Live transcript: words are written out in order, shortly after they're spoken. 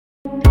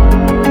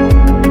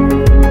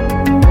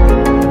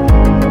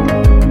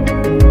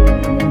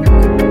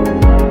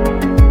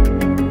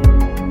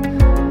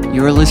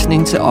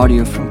listening to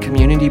audio from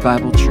Community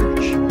Bible Church.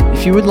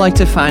 If you would like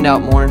to find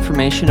out more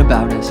information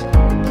about us,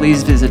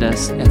 please visit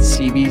us at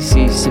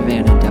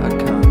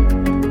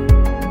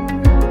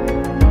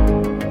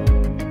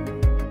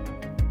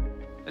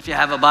cbcsavannah.com. If you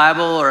have a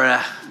Bible or an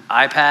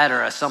iPad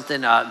or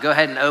something, go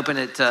ahead and open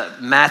it to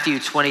Matthew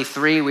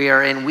 23. We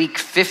are in week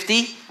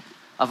 50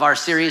 of our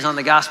series on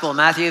the Gospel of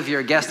Matthew. If you're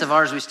a guest of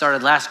ours, we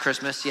started last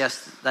Christmas.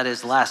 Yes, that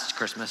is last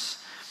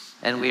Christmas.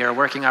 And we are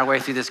working our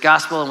way through this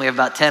gospel, and we have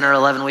about 10 or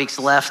 11 weeks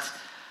left.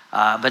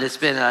 But it's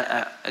been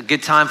a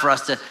good time for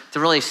us to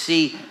really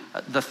see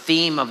the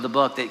theme of the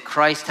book, that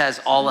Christ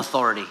has all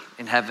authority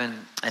in heaven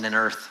and in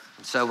earth.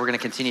 And so we're going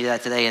to continue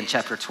that today in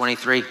chapter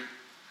 23.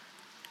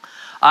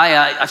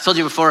 I've told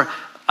you before,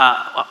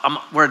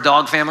 we're a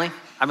dog family.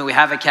 I mean, we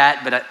have a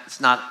cat, but it's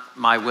not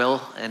my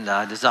will and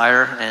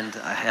desire, and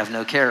I have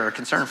no care or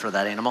concern for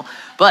that animal.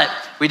 But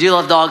we do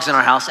love dogs in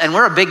our house, and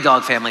we're a big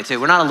dog family too.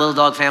 We're not a little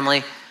dog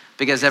family,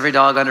 because every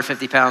dog under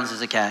 50 pounds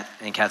is a cat,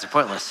 and cats are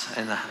pointless.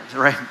 And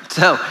right,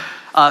 so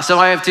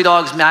I have two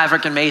dogs,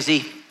 Maverick and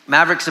Maisie.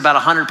 Maverick's about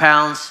 100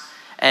 pounds,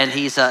 and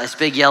he's this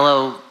big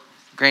yellow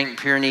Great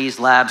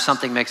Pyrenees Lab,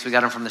 something mix. We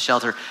got him from the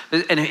shelter,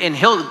 and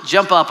he'll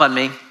jump up on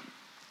me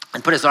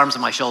and put his arms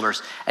on my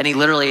shoulders, and he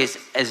literally is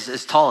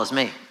as tall as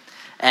me,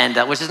 and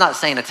which is not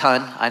saying a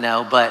ton, I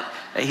know, but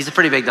he's a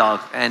pretty big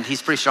dog, and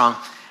he's pretty strong.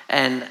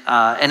 And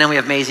then we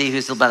have Maisie,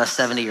 who's about a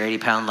 70 or 80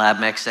 pound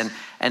lab mix, and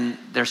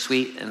they're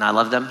sweet, and I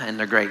love them, and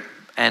they're great.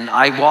 And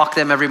I walk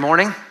them every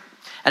morning,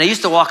 and I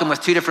used to walk them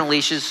with two different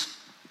leashes,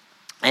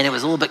 and it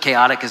was a little bit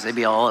chaotic because they'd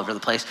be all over the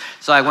place.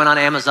 So I went on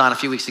Amazon a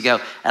few weeks ago,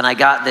 and I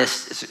got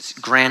this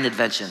grand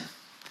invention.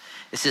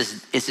 It's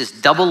this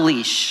double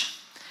leash,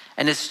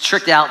 and it's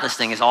tricked out. This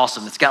thing is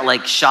awesome. It's got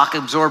like shock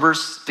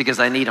absorbers, because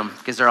I need them,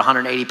 because they're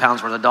 180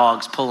 pounds worth of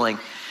dogs pulling.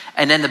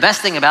 And then the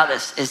best thing about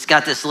this, it's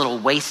got this little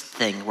waist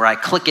thing where I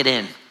click it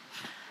in.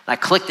 I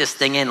click this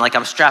thing in like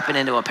I'm strapping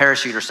into a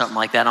parachute or something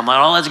like that. I'm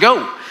like, oh, let's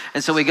go.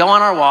 And so we go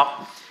on our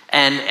walk,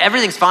 and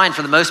everything's fine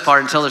for the most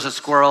part until there's a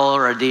squirrel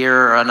or a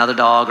deer or another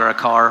dog or a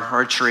car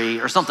or a tree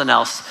or something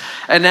else.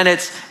 And then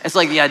it's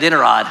like the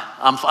Iditarod.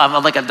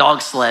 I'm like a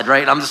dog sled,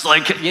 right? I'm just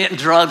like getting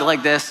drugged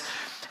like this.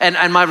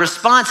 And my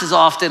response is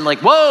often like,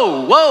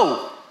 whoa,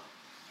 whoa,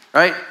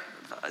 right?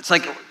 It's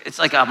like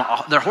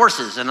they're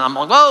horses, and I'm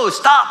like, whoa,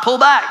 stop, pull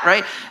back,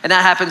 right? And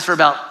that happens for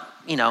about,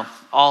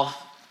 all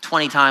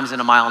 20 times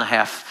in a mile and a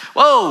half.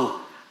 Whoa,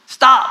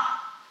 stop,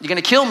 you're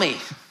gonna kill me,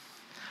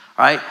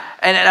 right?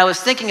 And I was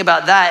thinking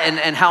about that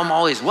and how I'm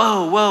always,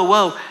 whoa, whoa,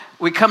 whoa.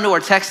 We come to our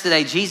text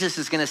today, Jesus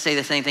is gonna say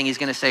the same thing. He's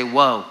gonna say,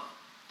 whoa.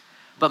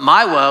 But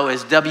my woe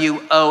is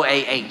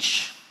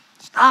W-O-A-H.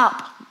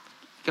 Stop,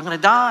 you're gonna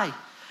die.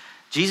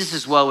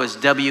 Jesus' woe is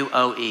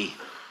W-O-E.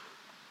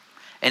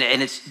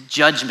 And it's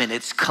judgment,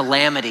 it's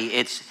calamity,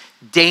 it's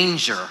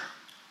danger,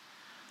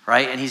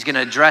 right? And he's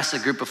gonna address a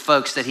group of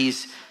folks that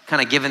he's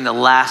kind of given the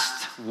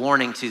last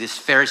warning to, this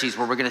Pharisees,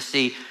 where we're gonna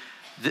see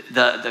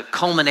the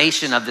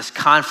culmination of this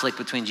conflict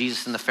between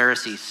Jesus and the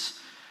Pharisees,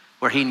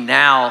 where he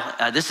now,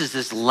 this is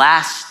his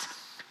last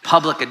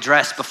public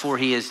address before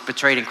he is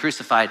betrayed and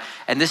crucified.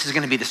 And this is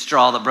gonna be the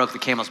straw that broke the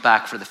camel's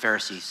back for the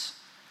Pharisees,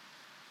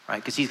 right?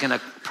 Because he's gonna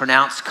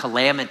pronounce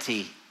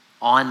calamity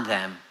on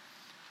them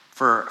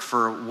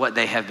for what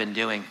they have been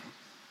doing.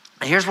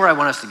 And here's where I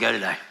want us to go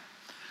today,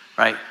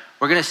 right?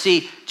 We're gonna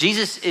see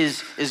Jesus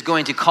is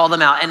going to call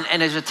them out.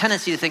 And there's a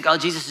tendency to think, oh,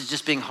 Jesus is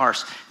just being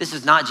harsh. This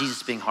is not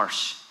Jesus being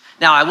harsh.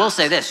 Now, I will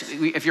say this,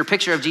 if your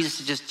picture of Jesus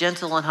is just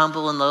gentle and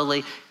humble and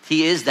lowly,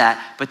 he is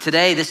that. But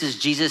today, this is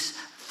Jesus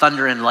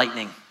thunder and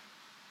lightning,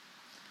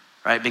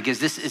 right?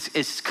 Because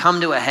it's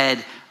come to a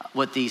head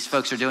what these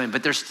folks are doing,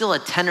 but there's still a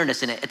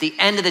tenderness in it. At the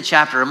end of the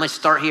chapter, I'm gonna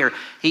start here.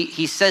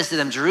 He says to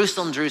them,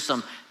 Jerusalem,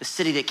 Jerusalem, the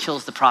city that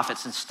kills the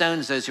prophets and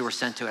stones those who were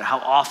sent to it. How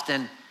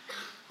often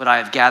would I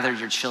have gathered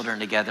your children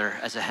together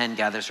as a hen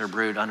gathers her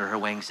brood under her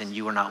wings, and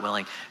you were not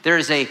willing. There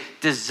is a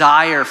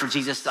desire for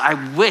Jesus. I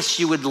wish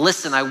you would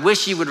listen. I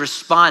wish you would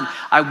respond.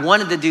 I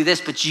wanted to do this,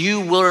 but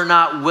you were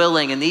not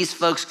willing. And these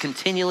folks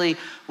continually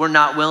were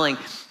not willing.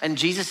 And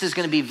Jesus is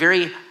gonna be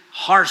very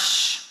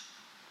harsh.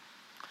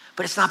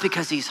 But it's not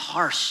because he's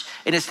harsh,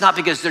 and it's not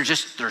because they're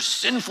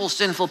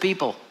sinful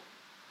people.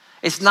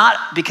 It's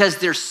not because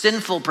they're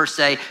sinful per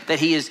se that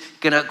he is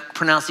gonna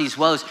pronounce these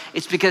woes.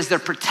 It's because they're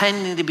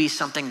pretending to be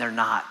something they're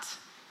not.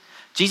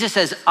 Jesus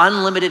has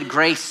unlimited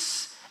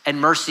grace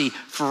and mercy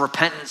for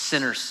repentant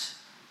sinners.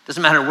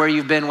 Doesn't matter where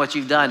you've been, what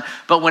you've done.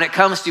 But when it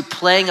comes to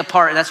playing a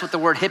part, and that's what the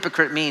word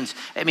hypocrite means.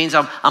 It means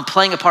I'm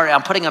playing a part,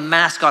 I'm putting a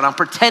mask on, I'm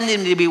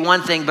pretending to be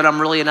one thing, but I'm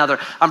really another.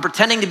 I'm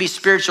pretending to be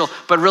spiritual,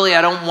 but really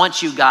I don't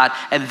want you, God.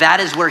 And that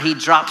is where he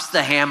drops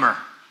the hammer.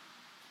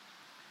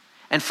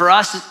 And for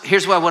us,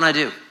 here's what I wanna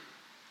do.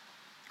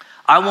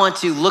 I want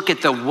to look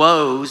at the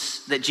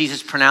woes that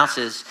Jesus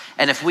pronounces,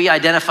 and if we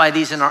identify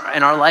these in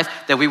our life,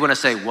 that we wanna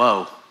say,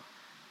 whoa,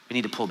 we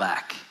need to pull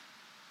back.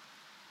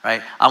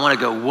 Right? I want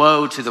to go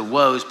woe to the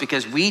woes,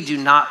 because we do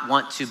not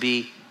want to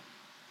be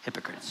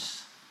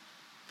hypocrites.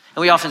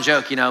 And we often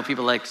joke,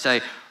 people like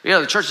say,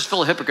 the church is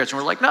full of hypocrites.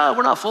 And we're like, no,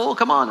 we're not full.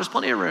 Come on, there's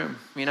plenty of room,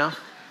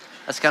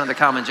 That's kind of the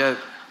common joke.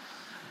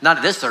 Not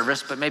at this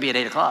service, but maybe at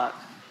 8 o'clock.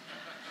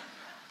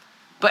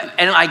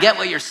 And I get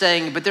what you're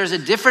saying, but there's a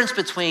difference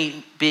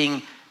between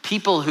being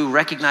people who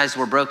recognize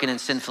we're broken and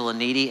sinful and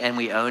needy and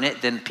we own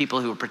it than people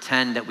who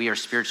pretend that we are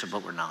spiritual,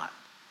 but we're not.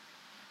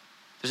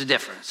 There's a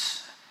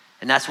difference.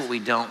 And that's what we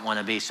don't want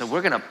to be. So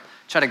we're going to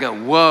try to go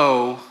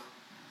whoa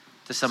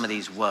to some of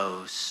these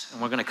woes.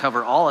 And we're going to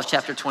cover all of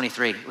chapter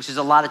 23, which is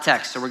a lot of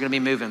text. So we're going to be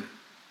moving.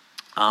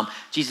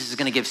 Jesus is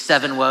going to give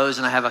 7 woes,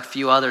 and I have a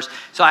few others.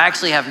 So I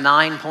actually have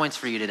 9 points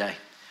for you today.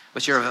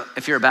 Which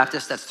if you're a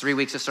Baptist, that's 3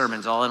 weeks of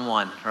sermons all in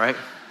one, right?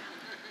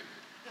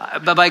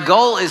 But my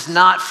goal is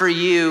not for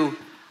you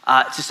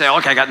to say,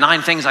 okay, I got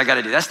 9 things I got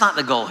to do. That's not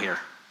the goal here.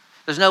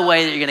 There's no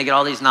way that you're going to get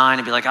all these 9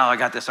 and be like, oh, I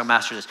got this, I'll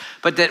master this.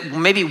 But that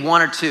maybe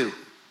 1 or 2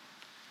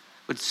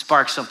 would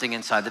spark something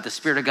inside, that the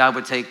Spirit of God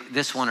would take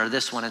this one or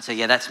this one and say,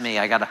 yeah, that's me.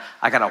 I got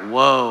a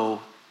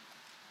woe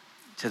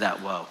to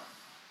that woe.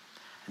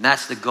 And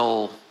that's the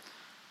goal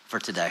for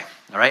today,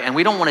 all right? And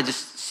we don't want to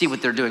just see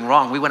what they're doing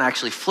wrong. We want to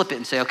actually flip it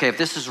and say, okay, if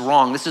this is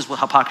wrong, this is what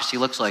hypocrisy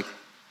looks like.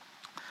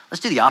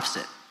 Let's do the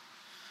opposite.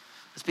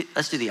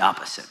 Let's do the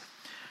opposite.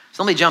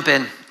 So let me jump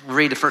in. We'll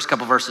read the first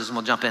couple verses and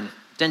we'll jump in.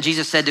 Then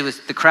Jesus said to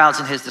the crowds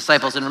and his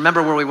disciples, and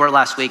remember where we were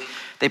last week,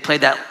 they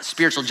played that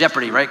spiritual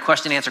Jeopardy, right?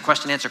 Question, answer,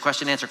 question, answer,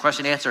 question, answer,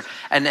 question, answer.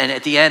 And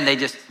at the end,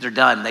 they're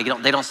done. They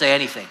don't say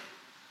anything.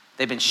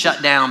 They've been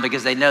shut down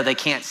because they know they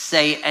can't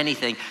say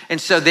anything. And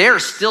so they're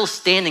still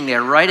standing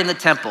there right in the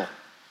temple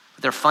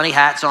with their funny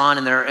hats on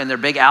and their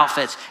big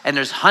outfits. And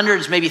there's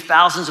hundreds, maybe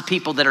thousands of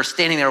people that are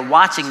standing there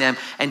watching them.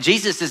 And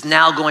Jesus is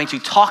now going to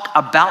talk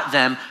about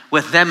them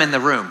with them in the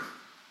room.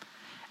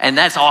 And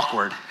that's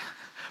awkward,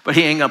 but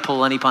he ain't gonna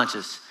pull any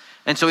punches.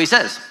 And so he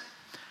says,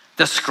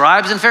 the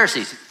scribes and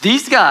Pharisees,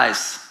 these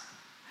guys,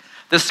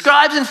 the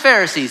scribes and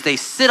Pharisees, they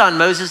sit on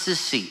Moses'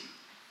 seat.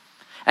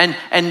 And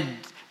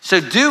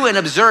so do and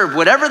observe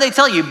whatever they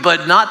tell you,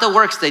 but not the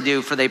works they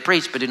do, for they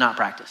preach but do not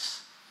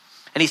practice.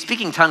 And he's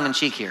speaking tongue in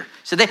cheek here.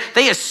 So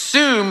they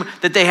assume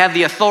that they have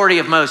the authority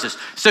of Moses.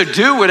 So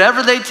do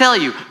whatever they tell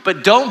you,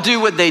 but don't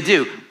do what they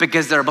do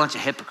because they're a bunch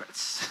of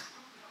hypocrites.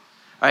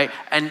 Right?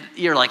 And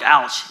you're like,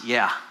 ouch,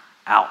 yeah,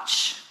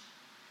 ouch.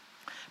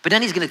 But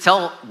then he's going to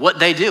tell what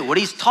they do, what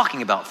he's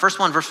talking about. First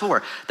one, verse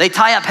 4. They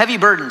tie up heavy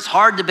burdens,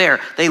 hard to bear.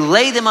 They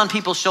lay them on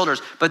people's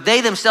shoulders, but they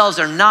themselves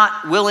are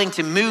not willing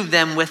to move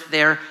them with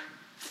their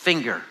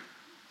finger.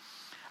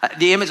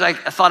 The image I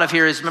thought of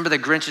here is, remember the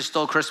Grinch Who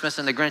Stole Christmas,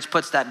 and the Grinch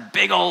puts that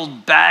big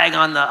old bag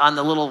on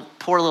the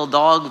poor little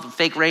dog with a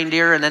fake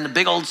reindeer, and then the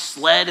big old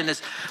sled, and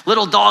this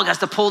little dog has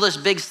to pull this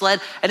big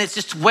sled, and it's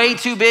just way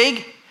too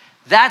big.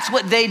 That's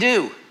what they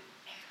do.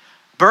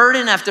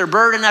 Burden after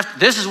burden after,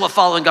 this is what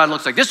following God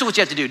looks like. This is what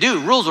you have to do.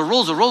 Do rules or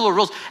rules or rules or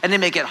rules. And they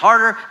make it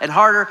harder and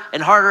harder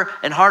and harder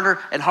and harder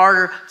and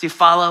harder to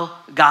follow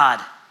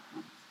God.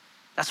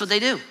 That's what they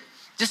do.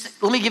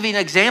 Just let me give you an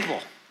example.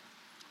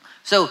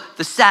 So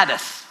the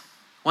Sabbath,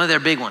 one of their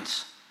big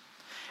ones.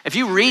 If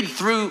you read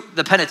through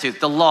the Pentateuch,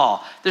 the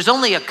law, there's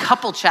only a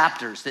couple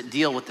chapters that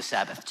deal with the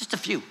Sabbath, just a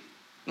few. You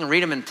can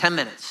read them in 10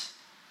 minutes.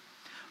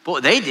 But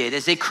what they did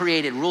is they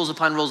created rules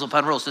upon rules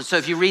upon rules. So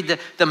if you read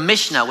the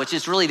Mishnah, which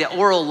is really the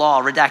oral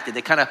law redacted,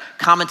 the kind of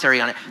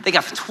commentary on it, they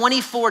got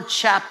 24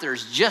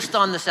 chapters just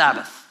on the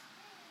Sabbath.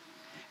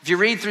 If you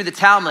read through the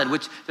Talmud,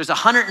 which there's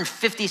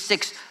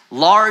 156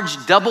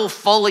 large double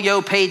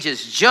folio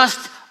pages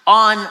just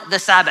on the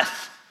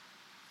Sabbath.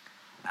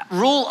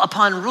 Rule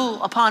upon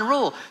rule upon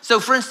rule. So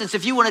for instance,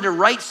 if you wanted to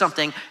write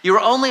something, you were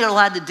only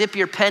allowed to dip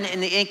your pen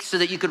in the ink so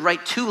that you could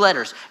write 2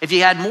 letters. If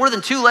you had more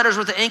than 2 letters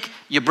worth of ink,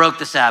 you broke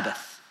the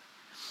Sabbath.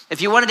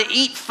 If you wanted to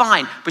eat,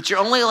 fine, but you're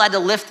only allowed to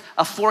lift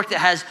a fork that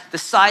has the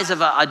size of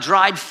a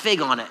dried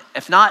fig on it.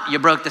 If not, you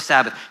broke the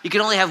Sabbath. You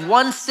can only have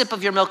 1 sip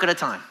of your milk at a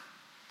time.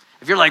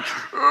 If you're like,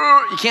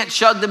 you can't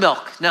chug the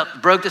milk. No,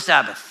 broke the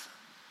Sabbath,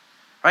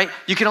 right?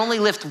 You can only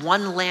lift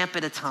 1 lamp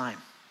at a time.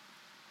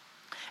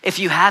 If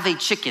you have a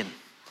chicken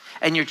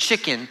and your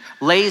chicken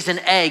lays an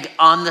egg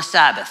on the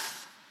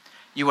Sabbath,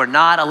 you are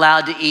not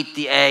allowed to eat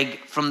the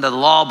egg from the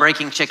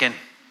law-breaking chicken.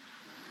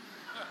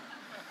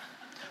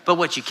 But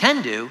what you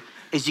can do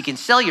is you can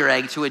sell your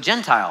egg to a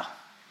Gentile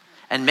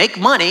and make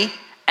money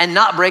and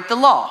not break the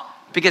law.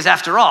 Because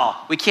after all,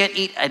 we can't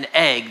eat an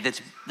egg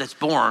that's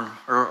born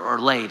or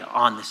laid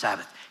on the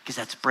Sabbath because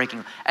that's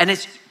breaking. And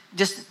it's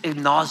just ad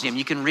nauseum.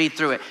 You can read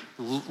through it.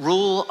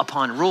 Rule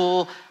upon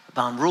rule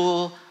upon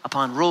rule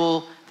upon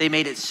rule. They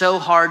made it so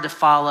hard to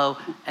follow,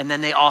 and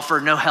then they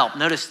offer no help.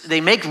 Notice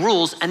they make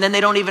rules and then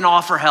they don't even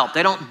offer help.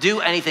 They don't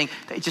do anything.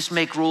 They just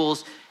make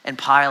rules and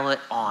pile it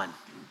on.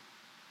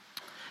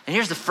 And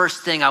here's the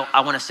first thing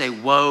I want to say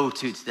woe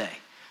to today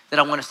that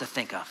I want us to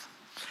think of,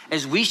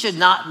 is we should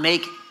not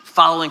make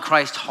following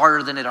Christ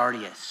harder than it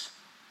already is.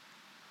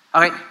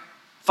 All right?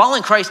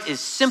 Following Christ is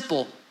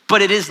simple,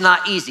 but it is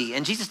not easy.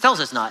 And Jesus tells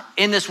us not.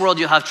 In this world,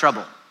 you'll have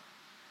trouble.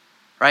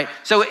 right?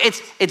 So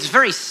it's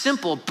very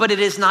simple, but it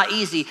is not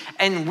easy.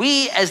 And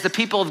we, as the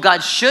people of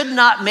God, should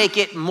not make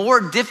it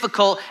more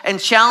difficult and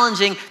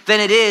challenging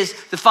than it is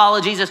to follow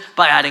Jesus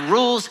by adding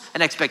rules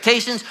and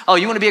expectations. Oh,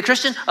 you want to be a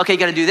Christian? Okay, you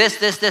got to do this.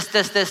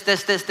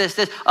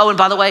 Oh, and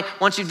by the way,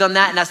 once you've done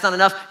that and that's not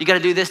enough, you got to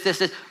do this.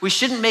 We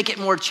shouldn't make it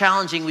more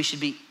challenging. We should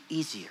be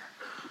easier,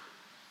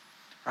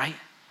 right?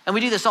 And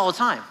we do this all the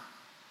time.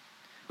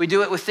 We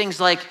do it with things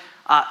like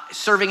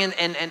serving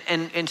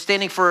and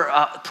standing for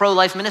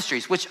pro-life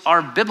ministries, which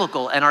are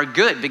biblical and are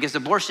good because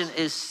abortion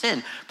is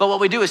sin. But what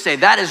we do is say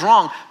that is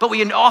wrong, but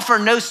we offer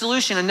no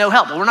solution and no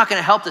help. Well, we're not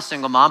gonna help the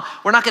single mom.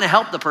 We're not gonna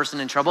help the person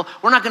in trouble.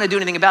 We're not gonna do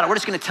anything about it. We're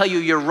just gonna tell you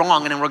you're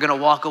wrong and then we're gonna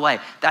walk away.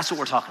 That's what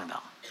we're talking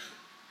about.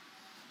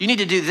 You need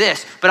to do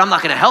this, but I'm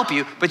not gonna help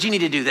you, but you need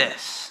to do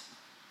this.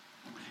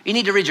 You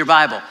need to read your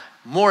Bible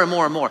more and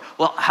more and more.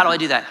 Well, how do I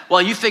do that?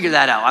 Well, you figure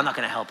that out. I'm not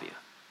gonna help you.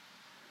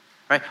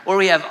 Right? Or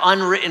we have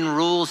unwritten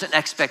rules and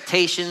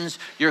expectations.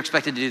 You're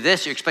expected to do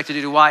this, you're expected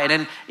to do Y,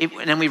 and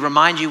then we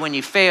remind you when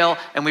you fail,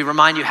 and we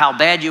remind you how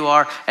bad you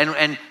are,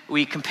 and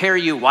we compare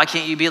you. Why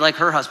can't you be like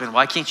her husband?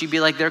 Why can't you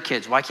be like their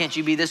kids? Why can't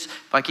you be this?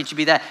 Why can't you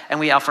be that? And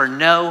we offer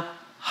no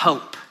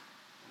hope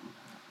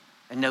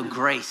and no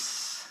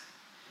grace.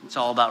 It's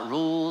all about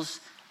rules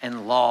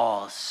and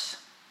laws.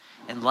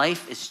 And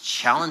life is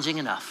challenging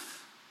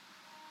enough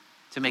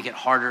to make it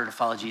harder to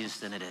follow Jesus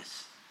than it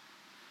is.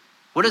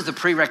 What is the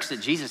prerequisite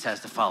Jesus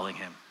has to following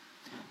him?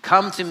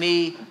 Come to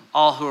me,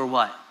 all who are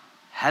what?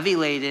 Heavy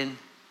laden,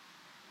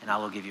 and I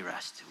will give you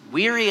rest.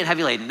 Weary and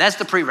heavy laden, that's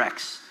the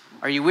prereqs.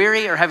 Are you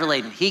weary or heavy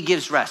laden? He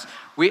gives rest.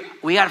 We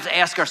have to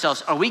ask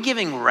ourselves, are we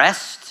giving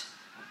rest?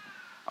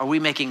 Are we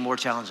making more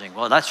challenging?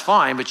 Well, that's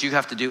fine, but you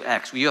have to do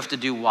X. You have to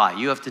do Y.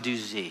 You have to do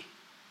Z.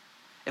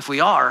 If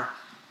we are,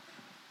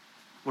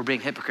 we're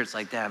being hypocrites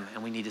like them,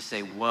 and we need to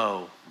say,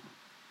 woe.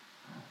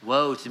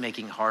 Woe to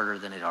making harder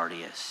than it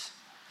already is.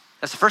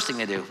 That's the first thing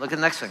they do. Look at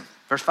the next thing,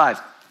 verse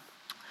 5.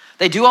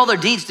 They do all their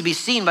deeds to be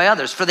seen by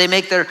others, for they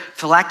make their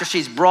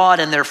phylacteries broad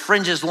and their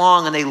fringes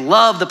long, and they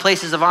love the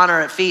places of honor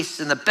at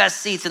feasts and the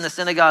best seats in the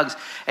synagogues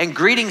and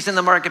greetings in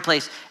the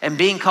marketplace and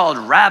being called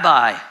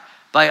rabbi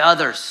by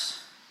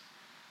others,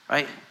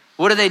 right?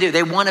 What do?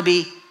 They want to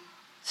be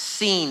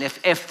seen.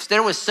 If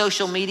there was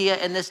social media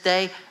in this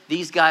day,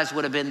 these guys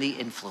would have been the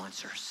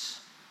influencers.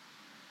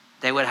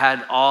 They would have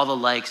had all the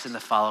likes and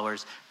the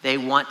followers. They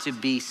want to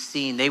be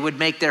seen. They would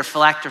make their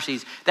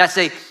phylacteries.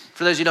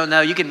 For those who don't know,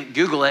 you can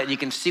Google it and you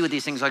can see what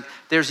these things are like.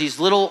 There's these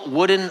little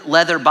wooden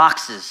leather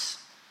boxes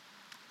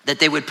that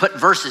they would put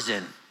verses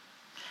in,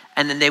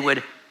 and then they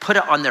would put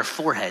it on their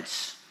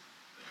foreheads,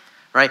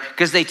 right?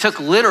 Because they took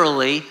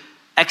literally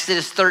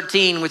Exodus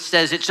 13, which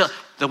says,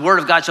 the word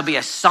of God shall be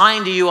a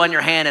sign to you on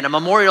your hand and a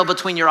memorial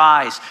between your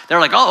eyes. They're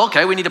like, oh,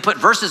 okay, we need to put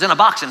verses in a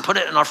box and put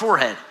it in our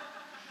forehead.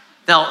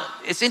 Now,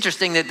 it's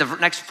interesting that the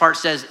next part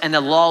says, and the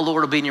law,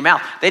 Lord, will be in your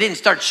mouth. They didn't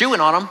start chewing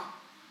on them.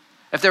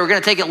 If they were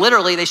going to take it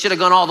literally, they should have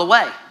gone all the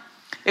way.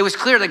 It was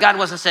clear that God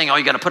wasn't saying, oh,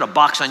 you got to put a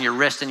box on your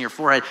wrist and your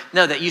forehead.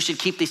 No, that you should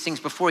keep these things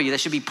before you. They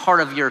should be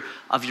part of your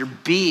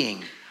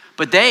being.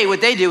 But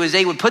what they do is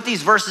they would put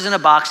these verses in a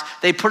box,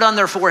 they put it on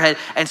their forehead,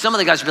 and some of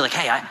the guys would be like,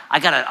 hey, I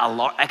got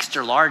an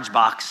extra large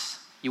box.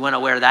 You want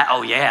to wear that?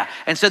 Oh, yeah.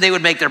 And so they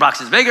would make their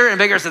boxes bigger and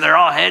bigger, so they're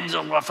all heads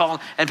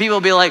falling. And people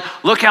would be like,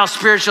 look how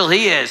spiritual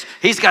he is.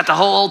 He's got the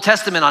whole Old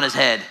Testament on his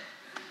head.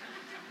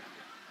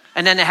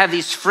 And then they have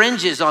these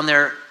fringes on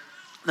their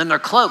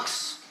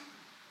cloaks,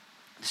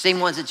 the same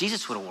ones that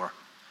Jesus would have wore.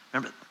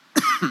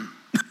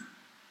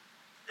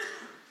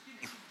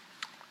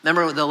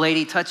 Remember the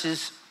lady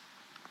touches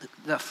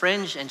the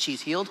fringe and she's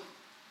healed?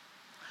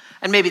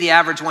 And maybe the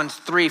average one's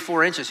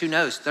 3-4 inches, who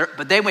knows?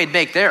 But they would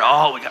make we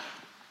got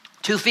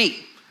 2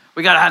 feet.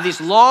 We got to have these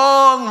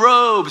long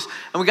robes,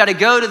 and we got to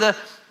go to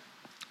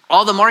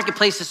all the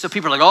marketplaces so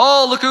people are like,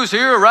 oh, look who's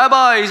here,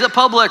 Rabbi, he's at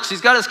Publix,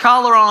 he's got his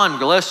collar on.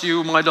 Bless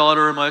you, my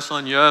daughter and my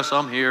son, yes,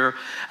 I'm here.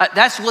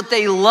 That's what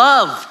they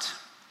loved,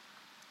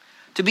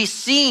 to be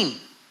seen.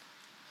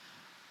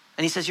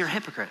 And he says, you're a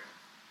hypocrite.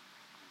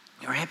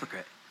 You're a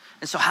hypocrite.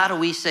 And so how do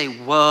we say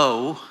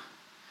woe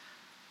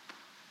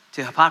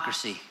to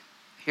hypocrisy?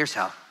 Here's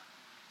how.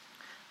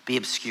 Be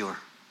obscure.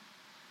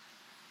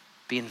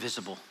 Be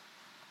invisible.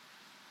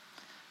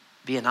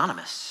 Be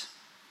anonymous.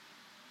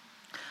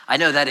 I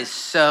know that is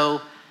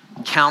so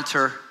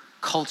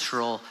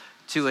counter-cultural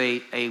to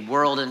a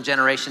world and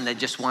generation that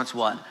just wants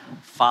what?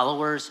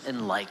 Followers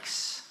and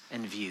likes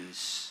and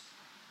views.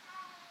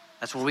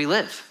 That's where we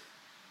live,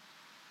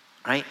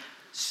 right?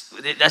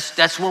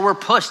 That's where we're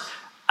pushed.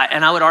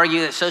 And I would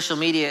argue that social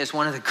media is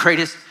one of the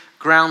greatest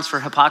grounds for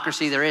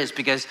hypocrisy there is,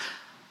 because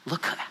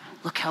look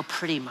how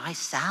pretty my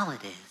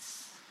salad is.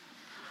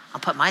 I'll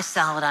put my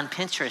salad on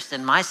Pinterest,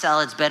 and my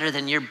salad's better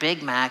than your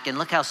Big Mac, and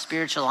look how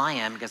spiritual I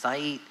am because I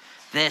eat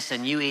this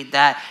and you eat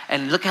that,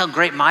 and look how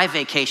great my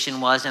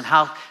vacation was, and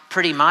how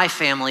pretty my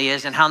family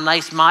is, and how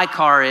nice my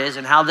car is,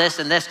 and how this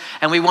and this,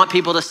 and we want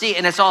people to see,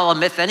 and it's all a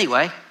myth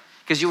anyway,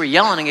 because you were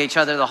yelling at each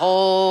other the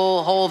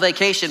whole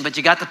vacation, but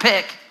you got the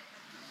pic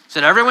so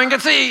that everyone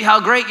could see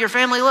how great your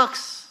family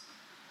looks.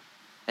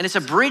 And it's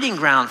a breeding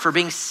ground for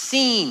being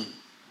seen.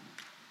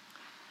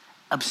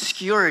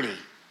 Obscurity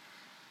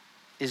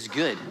is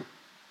good.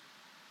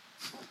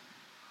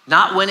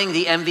 Not winning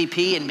the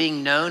MVP and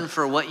being known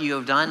for what you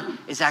have done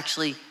is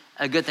actually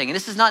a good thing. And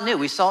this is not new.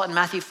 We saw it in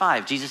Matthew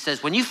 5. Jesus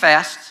says, when you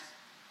fast,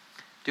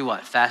 do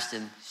what? Fast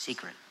in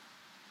secret.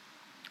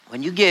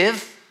 When you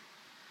give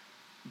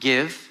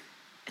in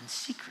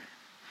secret.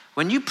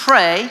 When you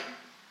pray,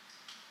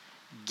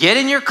 get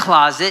in your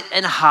closet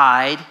and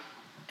hide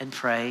and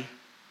pray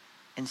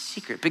in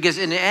secret. Because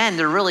in the end,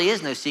 there really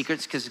is no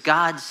secrets because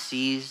God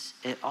sees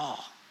it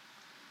all.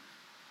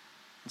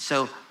 And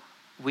so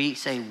we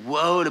say,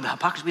 woe to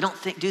hypocrisy. We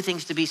don't do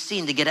things to be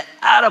seen, to get an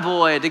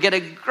attaboy, to get a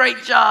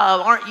great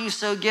job. Aren't you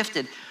so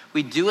gifted?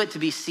 We do it to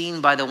be seen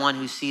by the one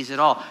who sees it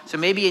all. So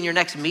maybe in your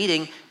next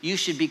meeting, you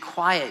should be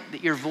quiet,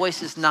 that your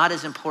voice is not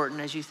as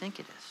important as you think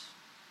it is.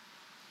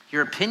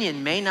 Your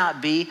opinion may not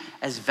be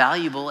as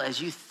valuable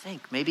as you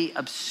think. Maybe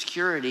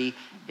obscurity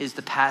is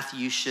the path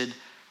you should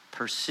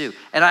pursue.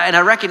 And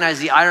I recognize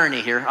the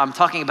irony here. I'm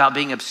talking about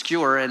being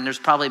obscure, and there's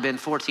probably been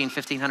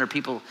 1,500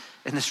 people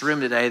in this room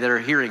today that are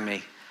hearing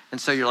me. And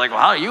so you're like, well,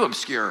 how are you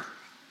obscure?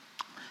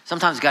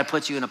 Sometimes God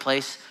puts you in a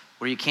place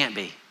where you can't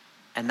be,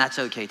 and that's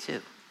okay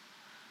too.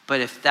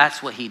 But if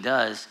that's what he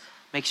does,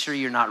 make sure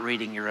you're not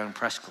reading your own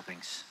press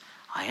clippings.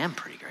 I am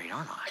pretty great,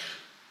 aren't I?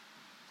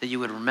 That you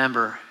would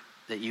remember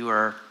that you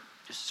are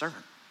just a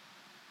servant,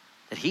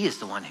 that he is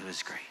the one who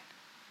is great.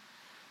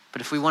 But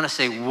if we want to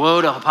say,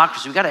 woe to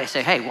hypocrisy, we got to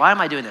say, hey, why am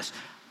I doing this?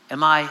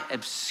 Am I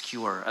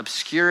obscure?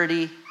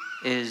 Obscurity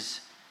is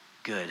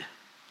good.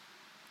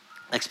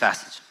 Next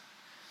passage.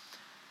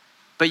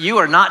 But you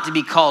are not to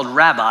be called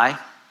rabbi,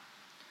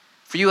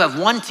 for you have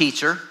one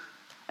teacher,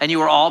 and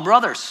you are all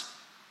brothers.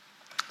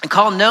 And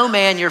call no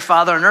man your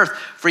father on earth,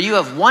 for you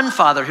have one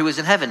Father who is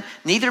in heaven.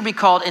 Neither be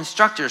called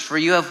instructors, for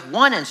you have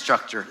one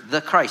instructor, the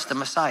Christ, the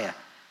Messiah.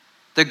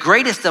 The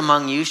greatest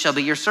among you shall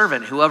be your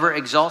servant. Whoever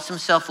exalts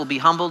himself will be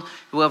humbled.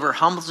 Whoever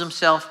humbles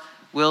himself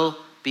will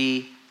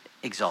be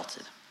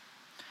exalted.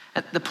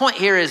 And the point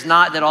here is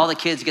not that all the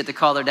kids get to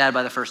call their dad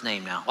by the first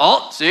name now.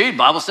 Oh, see, the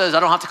Bible says I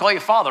don't have to call you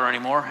father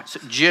anymore. So,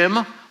 Jim,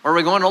 where are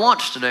we going to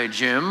lunch today,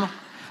 Jim?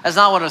 That's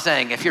not what I'm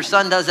saying. If your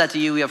son does that to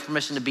you, we have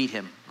permission to beat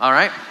him, all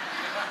right?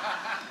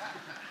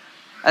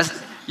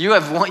 You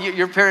have one,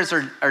 your parents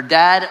are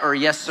dad or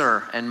yes,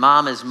 sir, and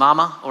mom is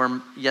mama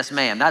or yes,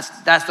 ma'am.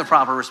 That's the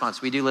proper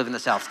response. We do live in the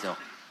South still,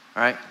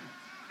 all right?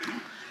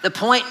 The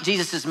point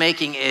Jesus is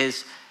making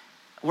is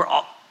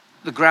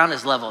the ground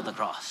is level at the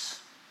cross.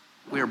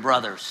 We are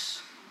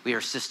brothers. We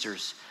are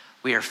sisters.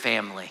 We are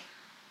family.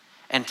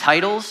 And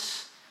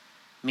titles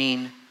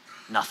mean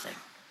nothing,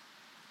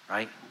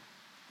 right?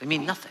 They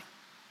mean nothing.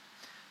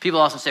 People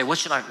often say, what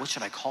should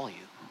I call you?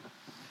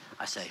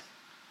 I say,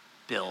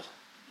 Bill.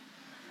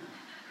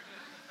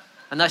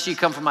 Unless you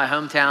come from my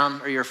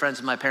hometown or you're friends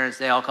with my parents,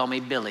 they all call me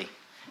Billy.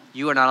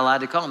 You are not allowed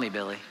to call me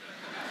Billy.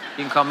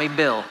 You can call me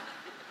Bill.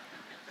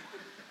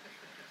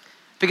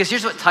 Because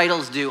here's what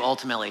titles do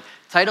ultimately.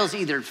 Titles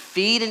either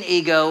feed an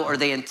ego or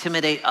they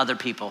intimidate other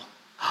people.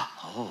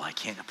 Oh, I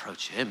can't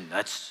approach him.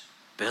 That's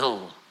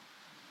Bill.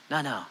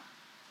 No.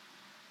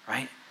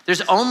 Right?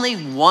 There's only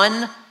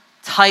one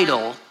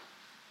title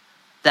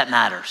that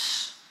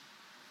matters,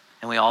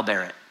 and we all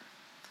bear it.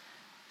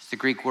 It's the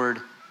Greek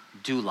word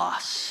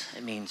doulos.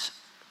 It means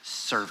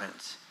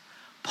servant.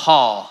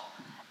 Paul,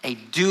 a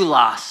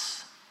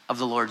doulos of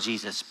the Lord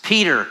Jesus.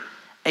 Peter,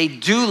 a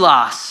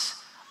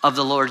doulos of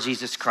the Lord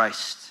Jesus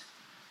Christ.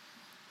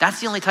 That's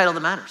the only title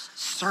that matters,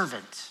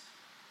 servant.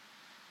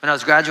 When I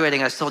was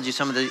graduating, I told you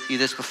you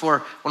this before.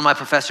 One of my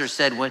professors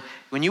said,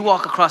 when you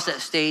walk across that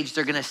stage,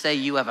 they're gonna say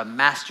you have a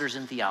master's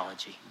in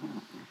theology.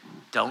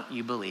 Don't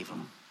you believe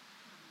them?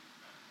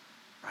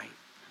 Right?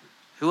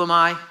 Who am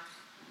I?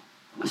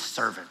 A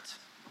servant.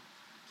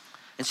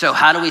 And so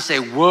how do we say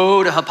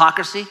woe to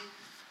hypocrisy?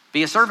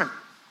 Be a servant.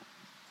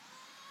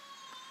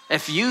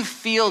 If you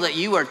feel that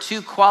you are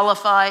too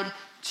qualified,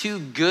 too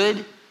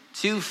good,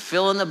 to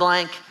fill in the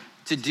blank,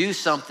 to do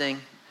something,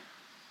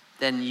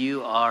 then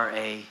you are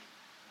a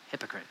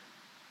hypocrite.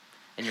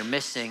 And you're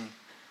missing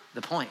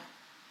the point.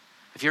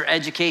 If your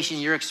education,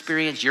 your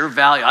experience, your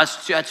value,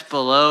 that's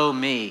below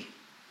me.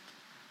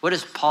 What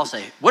does Paul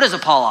say? What is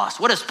Apollos?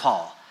 What is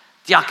Paul?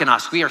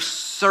 Diakonos. We are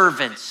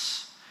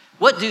servants.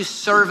 What do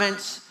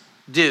servants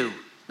do?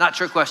 Not a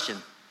trick question.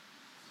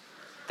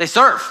 They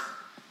serve.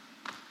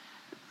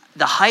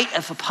 The height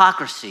of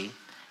hypocrisy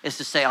is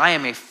to say, I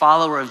am a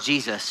follower of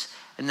Jesus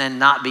and then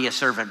not be a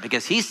servant.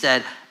 Because he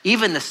said,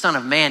 even the Son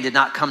of Man did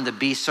not come to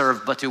be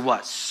served, but to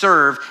what?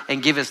 Serve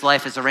and give his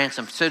life as a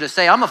ransom. So to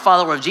say, I'm a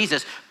follower of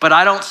Jesus, but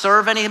I don't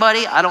serve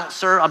anybody,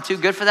 I'm too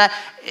good for that,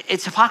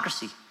 it's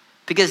hypocrisy.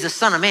 Because the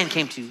Son of Man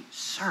came to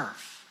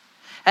serve.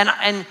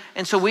 And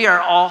so we are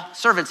all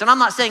servants. And I'm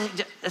not saying,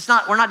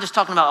 we're not just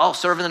talking about,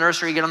 serve in the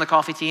nursery, get on the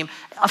coffee team.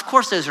 Of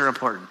course those are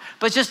important.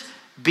 But just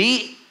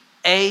be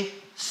a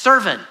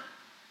servant.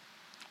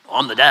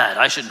 I'm the dad,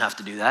 I shouldn't have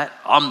to do that.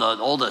 I'm the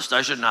oldest,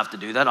 I shouldn't have to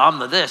do that. I'm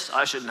the this,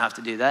 I shouldn't have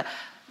to do that.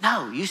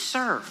 No, you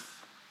serve.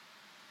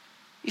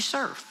 You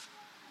serve.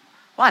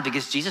 Why?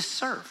 Because Jesus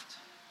served,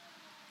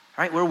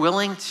 right? We're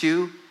willing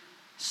to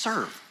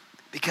serve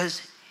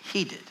because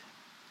he did.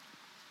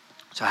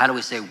 So how do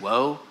we say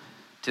woe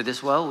to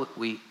this woe?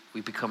 We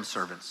become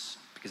servants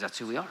because that's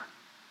who we are.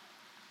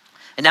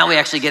 And now we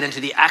actually get into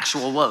the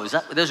actual woes.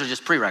 Those are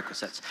just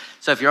prerequisites.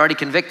 So if you're already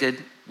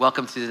convicted,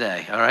 welcome to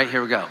today. All right,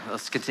 here we go.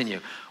 Let's continue.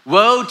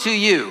 Woe to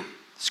you,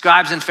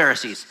 scribes and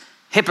Pharisees,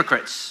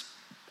 hypocrites,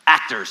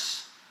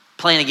 actors,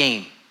 playing a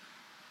game.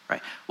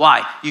 Right?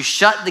 Why? You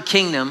shut the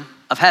kingdom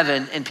of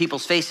heaven in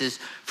people's faces,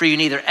 for you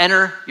neither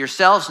enter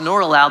yourselves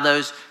nor allow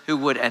those who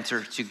would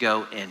enter to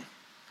go in.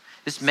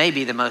 This may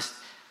be the most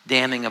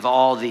damning of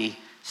all the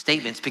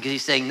statements, because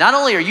he's saying, not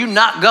only are you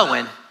not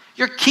going,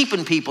 you're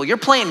keeping people, you're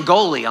playing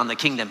goalie on the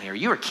kingdom here.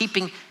 You are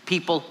keeping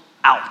people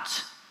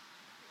out,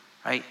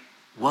 right?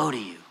 Woe to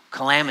you,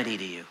 calamity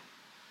to you.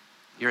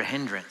 You're a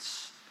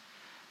hindrance.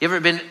 You ever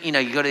been, you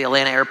go to the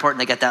Atlanta airport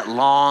and they got that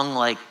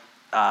long,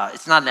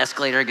 it's not an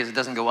escalator because it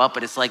doesn't go up,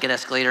 but it's like an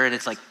escalator and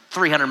it's like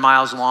 300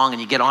 miles long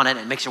and you get on it and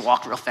it makes you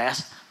walk real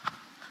fast.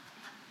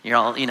 You're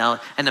all,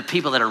 and the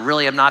people that are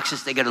really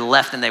obnoxious, they go to the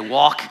left and they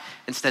walk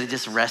instead of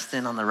just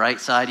resting on the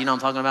right side. You know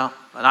what I'm talking about?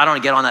 And I don't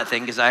want to get on that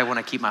thing because I want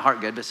to keep my heart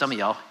good, but some of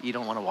y'all, you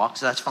don't want to walk,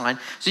 so that's fine.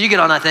 So you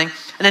get on that thing,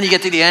 and then you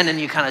get to the end and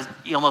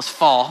you almost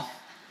fall.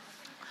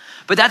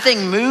 But that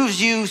thing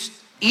moves you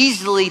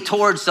easily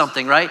towards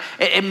something, right?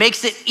 It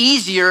makes it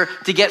easier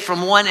to get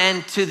from one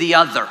end to the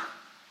other.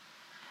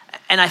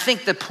 And I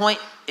think the point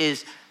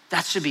is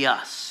that should be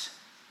us.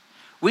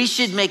 We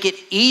should make it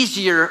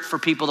easier for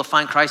people to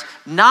find Christ,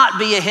 not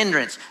be a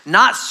hindrance,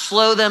 not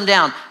slow them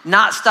down,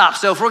 not stop.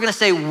 So if we're gonna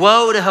say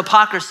woe to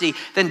hypocrisy,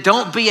 then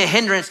don't be a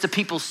hindrance to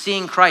people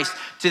seeing Christ,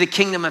 to the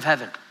kingdom of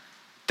heaven.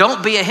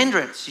 Don't be a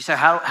hindrance. You say,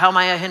 how am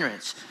I a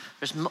hindrance?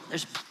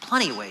 There's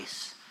plenty of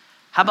ways.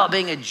 How about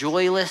being a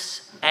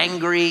joyless,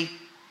 angry,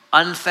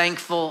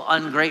 unthankful,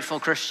 ungrateful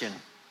Christian?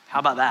 How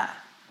about that?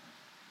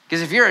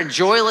 Because if you're a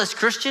joyless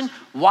Christian,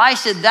 why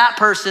should that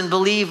person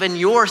believe in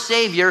your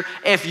Savior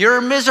if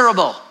you're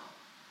miserable?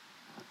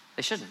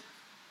 They shouldn't,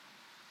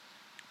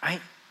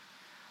 right?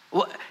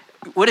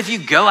 What if you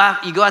go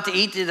out to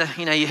eat,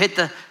 you hit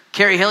the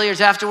Carrie Hilliard's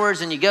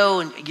afterwards and you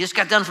go and you just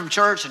got done from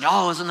church and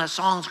isn't that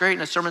song's great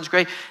and the sermon's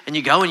great, and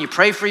you go and you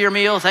pray for your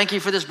meal. Thank you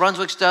for this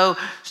Brunswick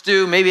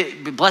stew.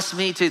 Maybe bless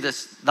me to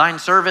this thine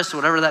service,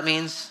 whatever that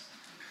means.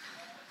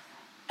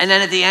 And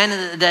then at the end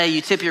of the day,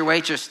 you tip your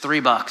waitress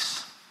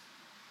 $3.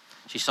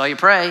 She saw you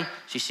pray.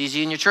 She sees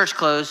you in your church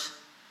clothes.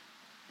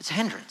 It's a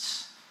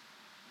hindrance,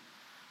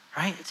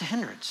 right? It's a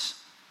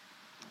hindrance.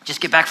 Just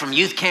get back from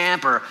youth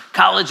camp or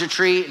college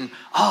retreat and,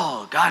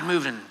 God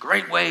moved in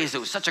great ways. It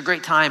was such a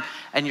great time.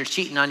 And you're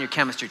cheating on your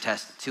chemistry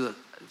test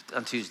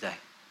on Tuesday.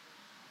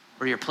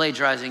 Or you're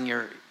plagiarizing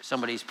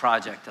somebody's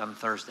project on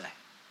Thursday.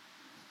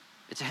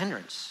 It's a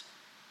hindrance.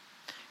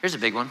 Here's a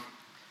big one.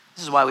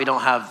 This is why we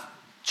don't have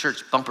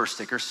church bumper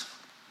stickers.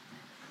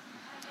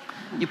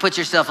 You put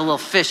yourself a little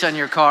fish on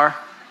your car,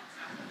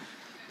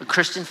 a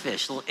Christian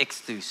fish, a little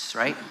ichthus,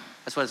 right?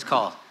 That's what it's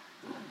called.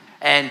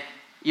 And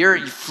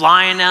you're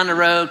flying down the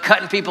road,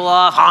 cutting people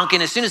off,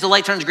 honking. As soon as the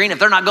light turns green, if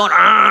they're not going,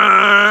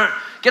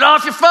 get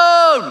off your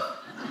phone.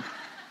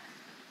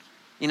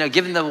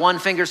 Giving the one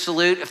finger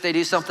salute if they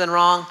do something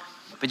wrong.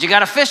 But you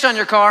got a fish on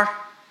your car.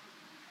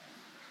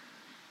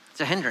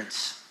 It's a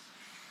hindrance,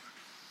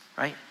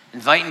 right?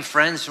 Inviting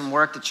friends from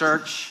work to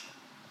church,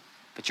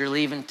 but you're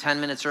leaving 10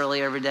 minutes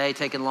early every day,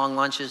 taking long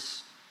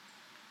lunches.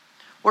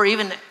 Or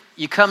even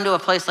you come to a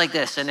place like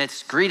this and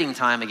it's greeting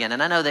time again.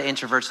 And I know the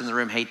introverts in the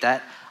room hate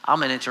that.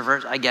 I'm an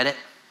introvert, I get it.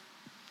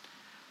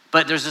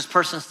 But there's this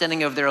person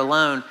standing over there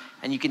alone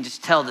and you can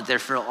just tell that they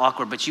feel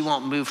awkward, but you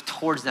won't move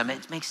towards them.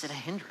 It makes it a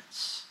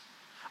hindrance.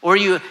 Or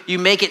you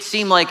make it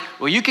seem like,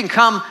 well, you can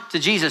come to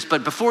Jesus,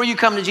 but before you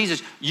come to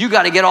Jesus, you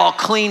got to get all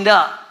cleaned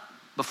up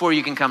before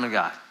you can come to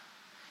God.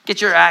 Get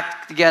your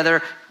act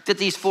together, get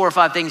these 4 or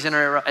 5 things in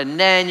a row, and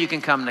then you can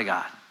come to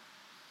God.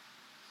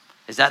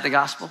 Is that the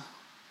gospel?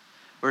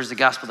 Or is the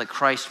gospel that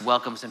Christ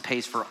welcomes and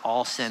pays for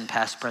all sin,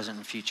 past, present,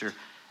 and future,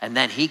 and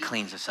then he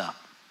cleans us up?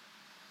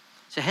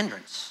 It's a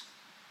hindrance.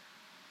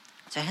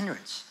 It's a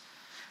hindrance.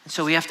 And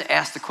so we have to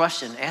ask the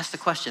question,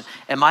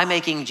 am I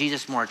making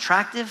Jesus more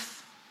attractive,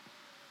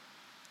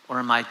 or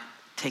am I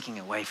taking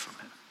away from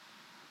him?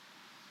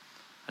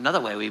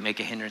 Another way we make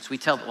a hindrance, we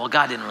tell, well,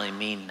 God didn't really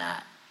mean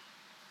that.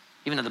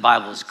 Even though the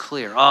Bible is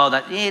clear,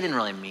 he didn't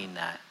really mean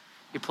that.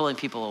 You're pulling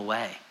people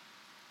away,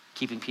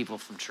 keeping people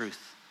from truth.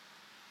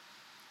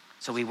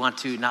 So we want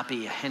to not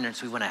be a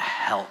hindrance, we want to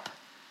help.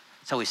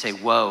 So we say,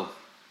 woe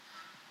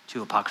to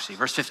hypocrisy.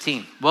 Verse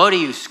 15, woe to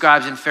you,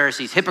 scribes and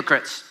Pharisees,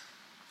 hypocrites.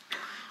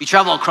 You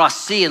travel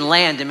across sea and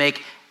land to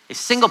make a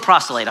single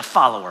proselyte, a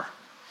follower.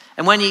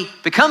 And when he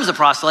becomes a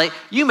proselyte,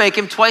 you make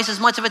him twice as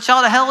much of a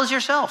child of hell as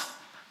yourself.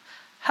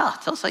 Hell,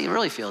 tell us how you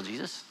really feel,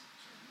 Jesus.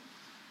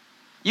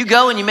 You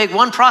go and you make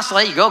one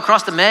proselyte, you go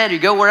across the Med, you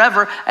go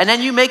wherever, and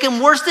then you make them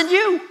worse than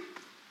you.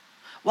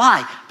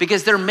 Why?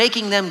 Because they're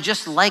making them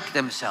just like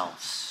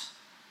themselves.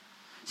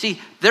 See,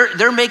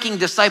 they're making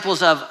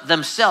disciples of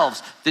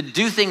themselves that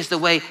do things the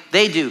way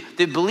they do,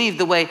 that believe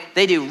the way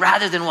they do,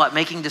 rather than what?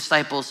 Making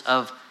disciples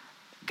of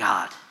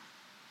God.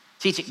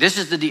 Teaching, this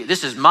is the deal.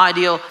 This is my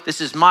deal. This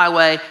is my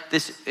way.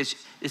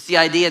 It's the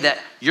idea that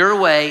your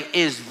way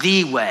is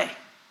the way.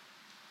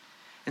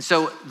 And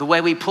so the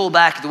way we pull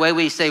back, the way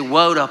we say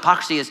woe to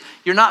hypocrisy is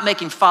you're not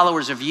making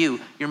followers of you,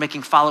 you're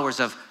making followers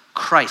of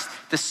Christ.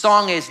 The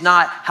song is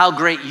not how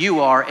great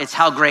you are, it's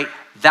how great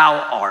thou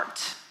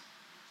art.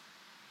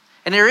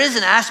 And there is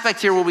an aspect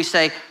here where we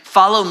say,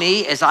 follow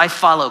me as I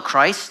follow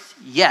Christ.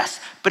 Yes,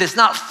 but it's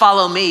not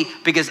follow me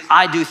because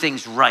I do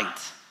things right.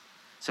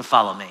 So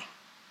follow me.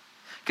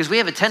 Because we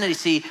have a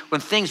tendency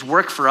when things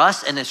work for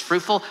us and it's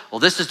fruitful, well,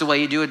 this is the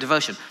way you do a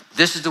devotion.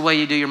 This is the way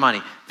you do your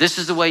money. This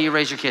is the way you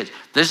raise your kids.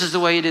 This is the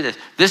way you do this.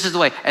 This is the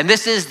way. And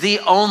this is the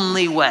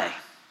only way.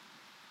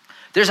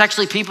 There's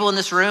actually people in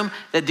this room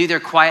that do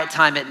their quiet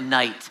time at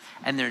night,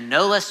 and they're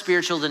no less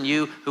spiritual than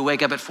you who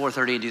wake up at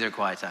 4:30 and do their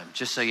quiet time,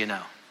 just so you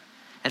know.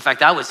 In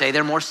fact, I would say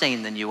they're more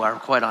sane than you are,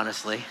 quite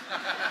honestly.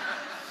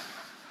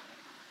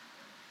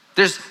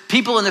 There's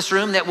people in this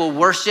room that will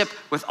worship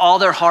with all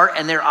their heart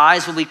and their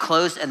eyes will be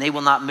closed and they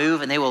will not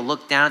move and they will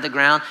look down at the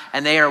ground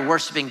and they are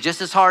worshiping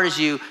just as hard as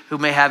you who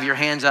may have your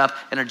hands up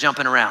and are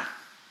jumping around,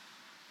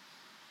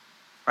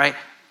 right?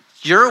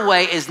 Your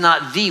way is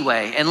not the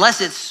way.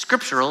 Unless it's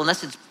scriptural,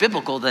 unless it's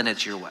biblical, then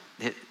it's your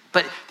way.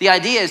 But the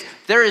idea is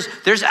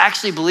there's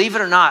actually, believe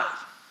it or not,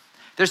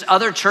 there's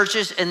other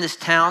churches in this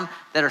town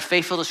that are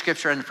faithful to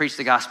scripture and to preach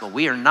the gospel.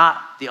 We are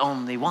not the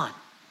only one.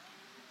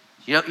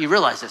 You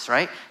realize this,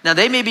 right? Now,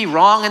 they may be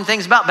wrong in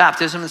things about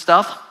baptism and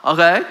stuff,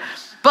 okay?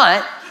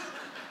 But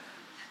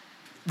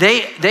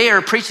they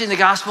are preaching the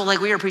gospel like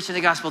we are preaching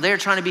the gospel. They are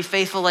trying to be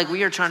faithful like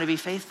we are trying to be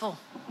faithful.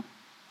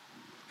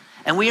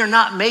 And we are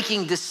not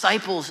making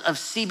disciples of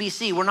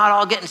CBC. We're not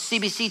all getting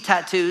CBC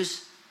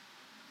tattoos.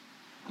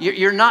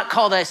 You're not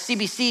called a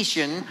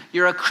CBCian.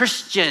 You're a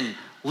Christian,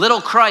 little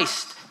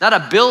Christ, not a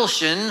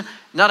Billshian,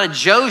 not a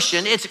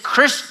Joshian. It's a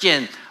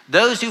Christian,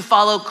 those who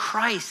follow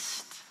Christ.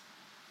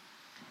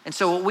 And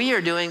so what we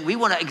are doing, we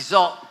want to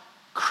exalt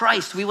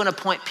Christ. We want to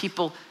point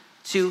people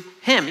to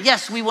him.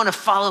 Yes, we want to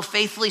follow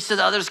faithfully so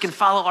that others can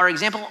follow our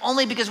example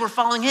only because we're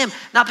following him,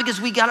 not because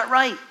we got it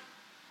right.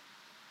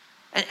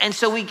 And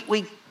so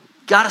we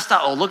got to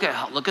stop. Oh, look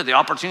at the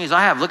opportunities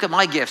I have. Look at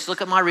my gifts. Look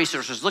at my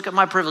resources. Look at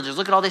my privileges.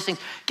 Look at all these things.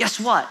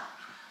 Guess what?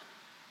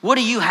 What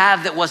do you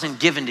have that wasn't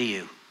given to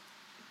you?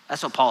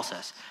 That's what Paul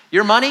says.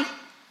 Your money?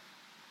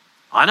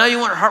 I know you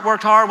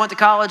worked hard, went to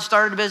college,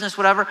 started a business,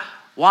 whatever.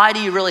 Why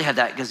do you really have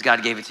that? Because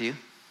God gave it to you.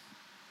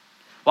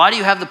 Why do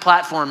you have the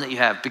platform that you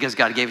have? Because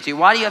God gave it to you.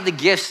 Why do you have the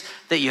gifts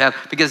that you have?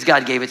 Because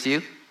God gave it to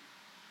you.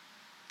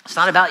 It's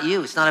not about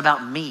you. It's not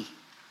about me.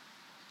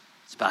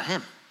 It's about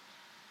him.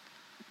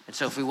 And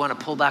so if we want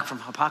to pull back from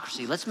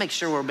hypocrisy, let's make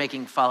sure we're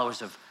making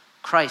followers of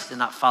Christ and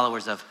not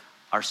followers of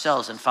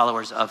ourselves and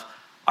followers of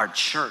our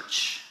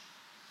church.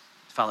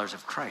 Followers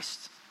of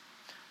Christ.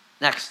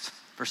 Next,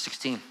 verse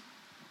 16.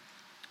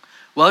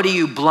 Woe to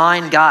you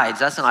blind guides.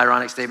 That's an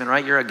ironic statement,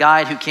 right? You're a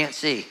guide who can't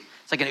see.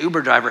 It's like an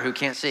Uber driver who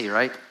can't see,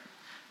 right?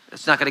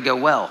 It's not going to go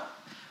well.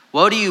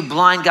 Woe to you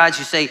blind guides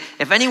who say,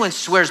 if anyone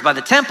swears by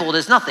the temple, it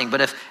is nothing. But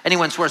if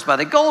anyone swears by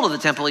the gold of the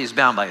temple, he is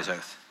bound by his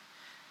oath.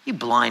 You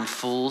blind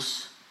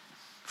fools.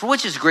 For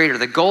which is greater,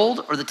 the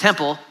gold or the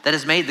temple that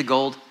has made the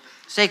gold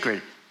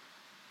sacred?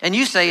 And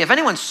you say, if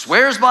anyone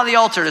swears by the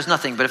altar, it is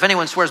nothing. But if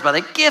anyone swears by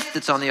the gift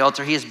that's on the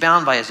altar, he is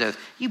bound by his oath.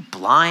 You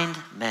blind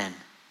men.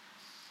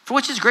 For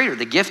which is greater,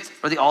 the gift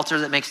or the altar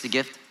that makes the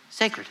gift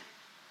sacred?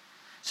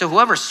 So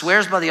whoever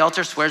swears by the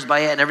altar swears by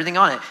it and everything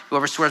on it.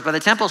 Whoever swears by the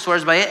temple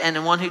swears by it and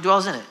the one who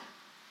dwells in it. And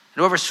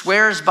whoever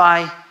swears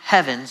by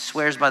heaven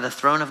swears by the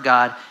throne of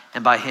God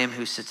and by him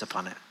who sits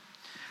upon it.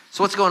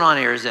 So what's going on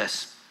here is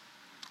this.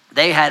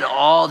 They had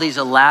all these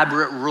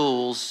elaborate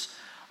rules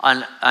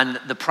on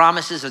the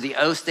promises or the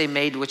oaths they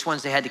made, which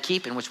ones they had to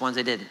keep and which ones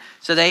they didn't.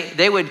 So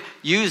they would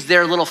use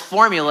their little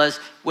formulas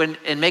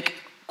and make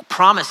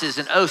promises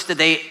and oaths that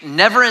they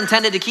never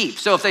intended to keep.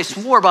 So if they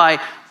swore by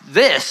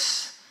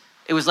this,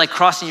 it was like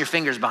crossing your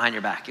fingers behind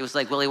your back. It was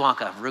like Willy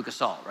Wonka, Veruca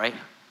Salt, right?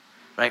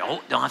 Right?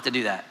 Oh, don't have to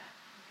do that.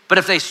 But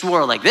if they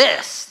swore like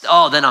this,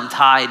 oh, then I'm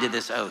tied to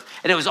this oath.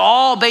 And it was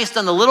all based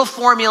on the little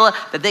formula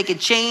that they could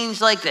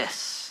change like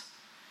this.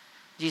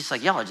 Jesus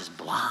like, y'all are just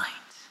blind.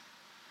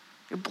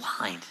 You're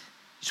blind.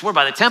 You swear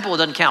by the temple, it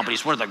doesn't count. But you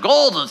swear by the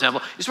gold of the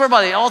temple. You swear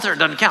by the altar, it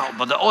doesn't count.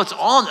 But it's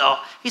on.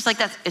 He's like,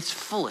 it's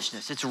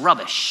foolishness. It's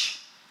rubbish.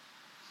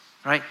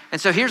 Right? And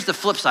so here's the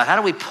flip side. How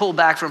do we pull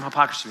back from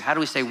hypocrisy? How do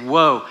we say,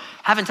 whoa,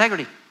 have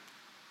integrity?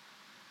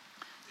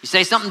 You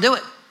say something, do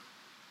it.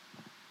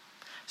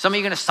 Some of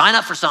you are going to sign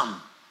up for something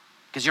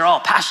because you're all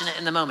passionate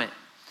in the moment.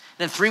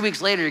 Then 3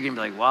 weeks later, you're going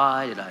to be like,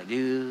 why did I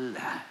do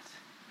that?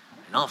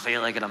 I don't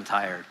feel like it. I'm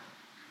tired.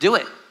 Do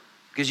it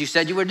because you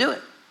said you would do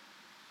it.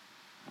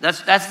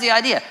 That's the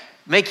idea.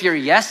 Make your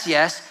yes,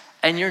 yes,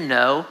 and your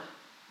no,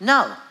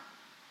 no.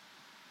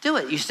 Do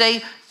it. You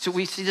say, so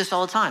we see this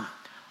all the time.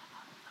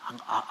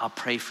 I'll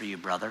pray for you,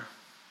 brother.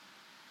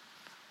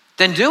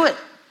 Then do it.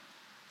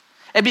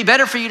 It'd be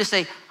better for you to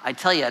say, I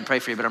tell you I'd pray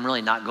for you, but I'm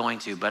really not going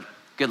to, but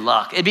good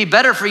luck. It'd be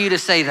better for you to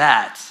say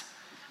that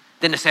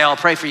than to say, I'll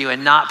pray for you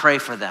and not pray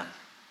for them,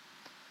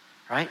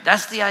 right?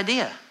 That's the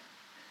idea.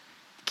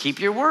 Keep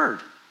your word.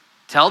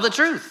 Tell the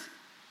truth,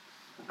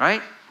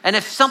 right? And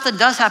if something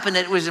does happen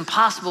that it was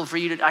impossible for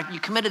you to, you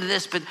committed to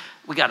this, but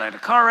we got in a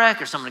car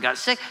wreck or someone got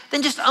sick,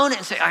 then just own it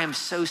and say, I am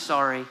so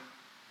sorry.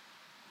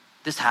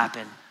 This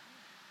happened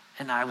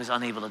and I was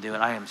unable to do it.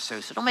 I am so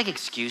sorry. Don't make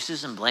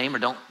excuses and blame or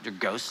don't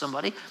ghost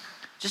somebody.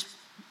 Just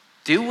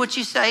do what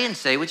you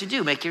say what you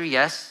do. Make your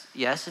yes,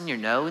 yes, and your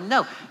no, and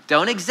no.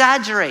 Don't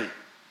exaggerate.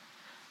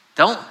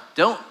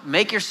 Don't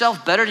make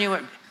yourself better than you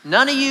were.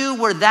 None of you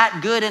were that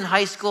good in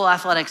high school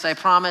athletics. I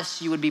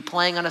promise you would be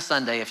playing on a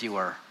Sunday if you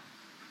were.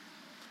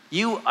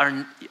 You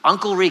are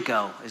Uncle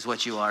Rico is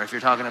what you are if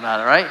you're talking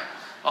about it, right?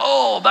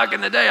 Oh, back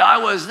in the day, I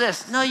was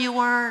this. No, you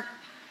weren't.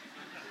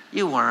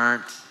 You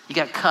weren't. You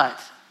got cut,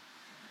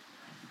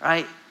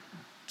 right?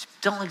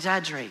 Don't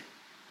exaggerate.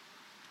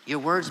 Your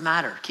words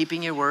matter.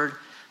 Keeping your word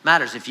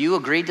matters. If you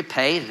agreed to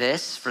pay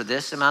this for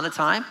this amount of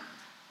time,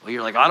 well,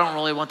 you're like, I don't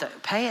really want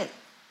that. Pay it.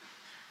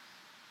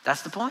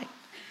 That's the point.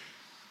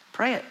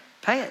 Pray it.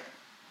 Pay it.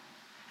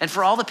 And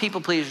for all the people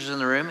pleasers in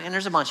the room, and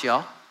there's a bunch of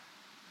y'all,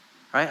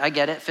 right? I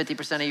get it.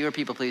 50% of you are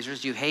people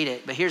pleasers. You hate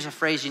it. But here's a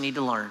phrase you need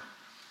to learn.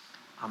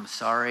 I'm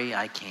sorry,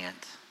 I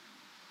can't.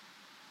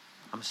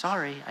 I'm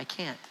sorry, I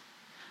can't.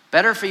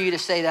 Better for you to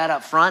say that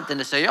up front than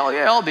to say, oh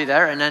yeah, I'll be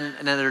there. And then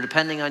they're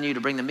depending on you to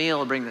bring the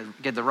meal or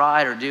get the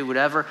ride or do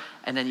whatever.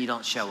 And then you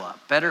don't show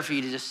up. Better for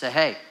you to just say,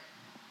 hey,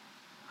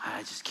 I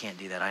just can't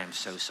do that. I am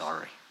so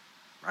sorry,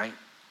 right?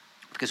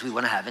 Because we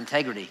want to have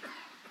integrity.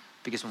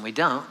 Because when we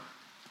don't,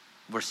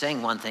 we're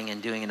saying one thing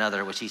and doing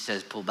another, which he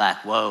says, pull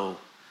back, whoa,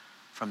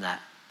 from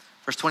that.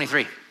 Verse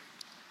 23.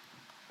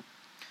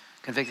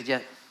 Convicted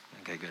yet?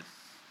 Okay, good.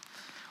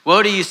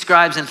 Woe to you,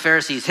 scribes and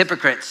Pharisees,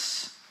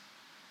 hypocrites,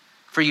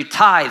 for you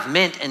tithe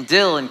mint and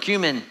dill and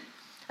cumin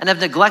and have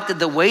neglected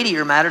the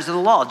weightier matters of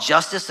the law,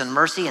 justice and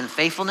mercy and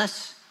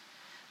faithfulness.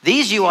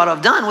 These you ought to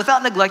have done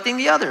without neglecting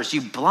the others.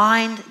 You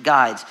blind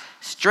guides,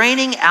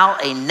 straining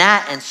out a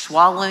gnat and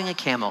swallowing a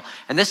camel.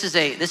 And this is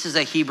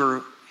a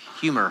Hebrew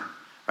humor,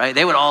 right?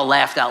 They would all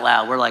laughed out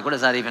loud. We're like, what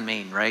does that even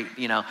mean, right?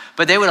 You know,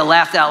 but they would have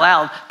laughed out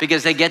loud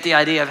because they get the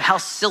idea of how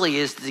silly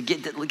it is to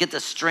get the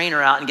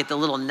strainer out and get the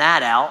little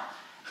gnat out,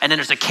 and then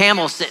there's a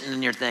camel sitting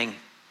in your thing.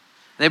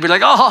 They'd be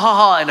like, oh, ha, ha,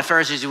 ha. And the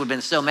Pharisees would have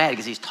been so mad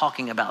because he's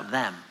talking about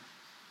them.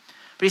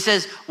 But he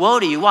says, woe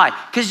to you. Why?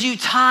 Because you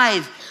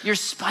tithe your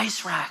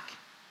spice rack,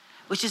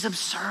 which is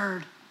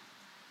absurd.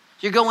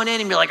 You're going in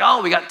and you're like,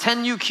 oh, we got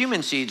 10 new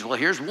cumin seeds. Well,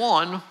 here's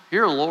one.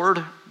 Here,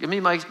 Lord, give me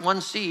my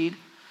one seed.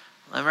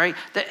 All right?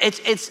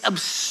 It's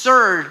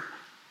absurd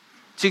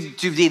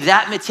to be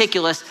that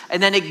meticulous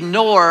and then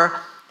ignore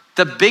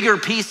the bigger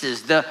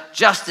pieces, the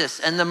justice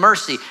and the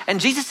mercy. And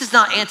Jesus is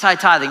not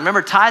anti-tithing.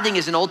 Remember, tithing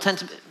is an Old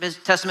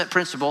Testament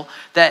principle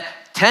that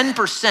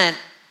 10%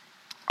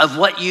 of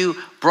what you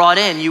brought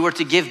in, you were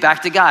to give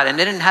back to God. And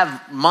they didn't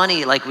have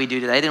money like we do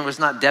today. There was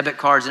not debit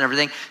cards and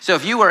everything. So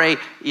if you were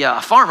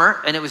a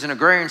farmer and it was an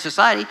agrarian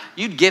society,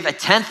 you'd give a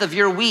tenth of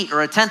your wheat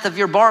or a tenth of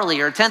your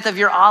barley or a tenth of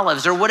your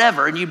olives or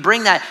whatever. And you'd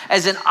bring that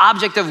as an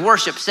object of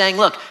worship, saying,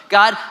 look,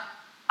 God,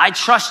 I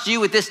trust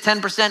you with this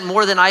 10%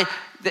 more than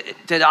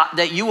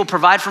that you will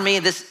provide for me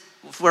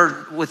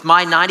with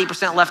my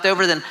 90% left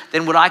over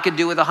than what I could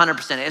do with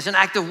 100%. It's an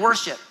act of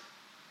worship.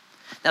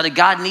 Now, did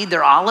God need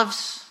their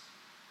olives?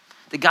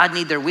 Did God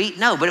need their wheat?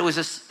 No, but it was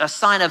a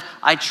sign of,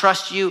 I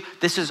trust you.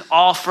 This is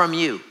all from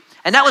you.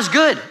 And that was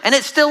good, and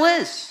it still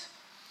is.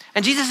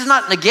 And Jesus is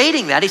not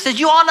negating that. He says,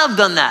 you ought to have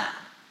done that.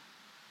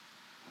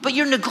 But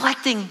you're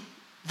neglecting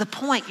the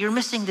point. You're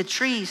missing the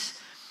trees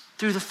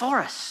through the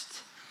forest.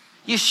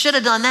 You should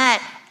have done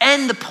that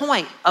and the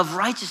point of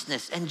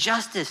righteousness and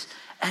justice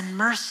and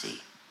mercy.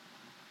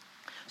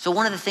 So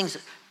one of the things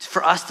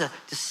for us to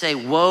say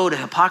woe to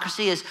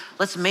hypocrisy is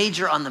let's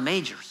major on the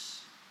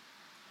majors,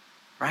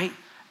 right?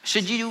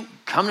 Should you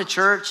come to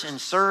church and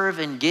serve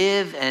and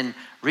give and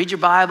read your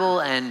Bible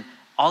and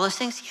all those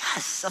things?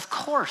 Yes, of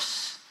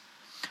course.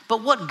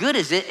 But what good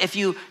is it if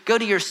you go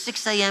to your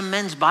 6 a.m.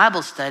 men's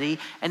Bible study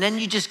and then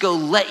you just go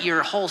let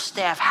your whole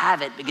staff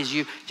have it because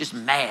you're just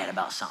mad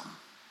about something?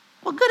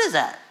 What good is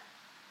that?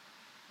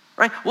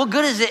 Right? What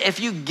good is it if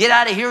you get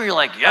out of here and you're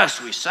like,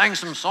 yes, we sang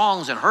some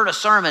songs and heard a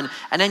sermon,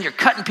 and then you're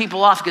cutting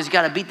people off because you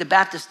got to beat the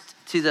Baptist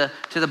to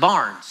the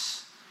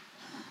barns,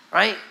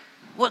 right?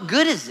 What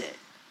good is it?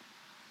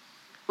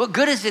 What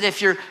good is it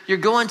if you're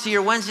going to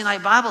your Wednesday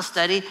night Bible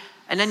study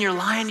and then you're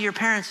lying to your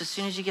parents as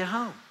soon as you get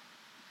home?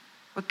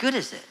 What good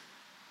is it?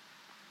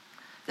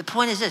 The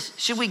point is this: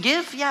 should we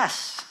give?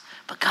 Yes,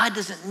 but God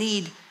doesn't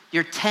need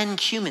your 10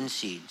 cumin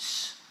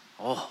seeds.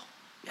 Oh,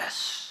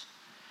 yes.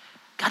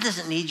 God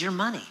doesn't need your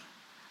money.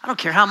 I don't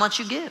care how much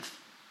you give.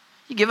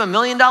 You give $1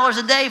 million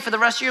a day for the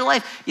rest of your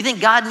life. You think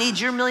God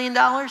needs your $1 million?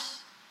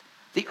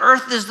 The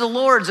earth is the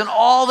Lord's and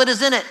all that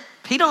is in it.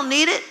 He don't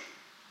need it.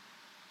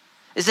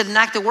 Is it an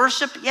act of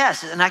worship?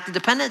 Yes. An act of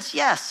dependence?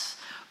 Yes.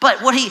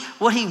 But what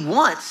he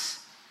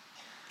wants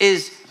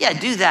is, yeah,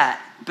 do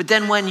that. But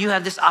then when you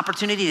have this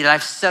opportunity that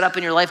I've set up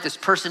in your life, this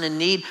person in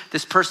need,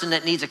 this person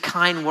that needs a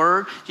kind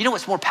word, you know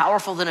what's more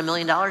powerful than $1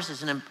 million?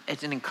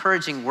 It's an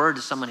encouraging word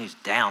to someone who's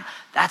down.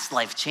 That's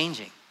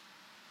life-changing.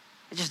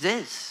 It just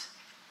is.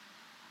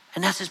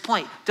 And that's his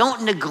point.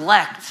 Don't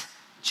neglect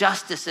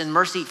justice and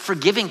mercy,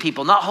 forgiving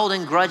people, not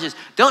holding grudges.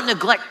 Don't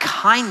neglect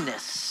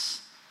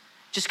kindness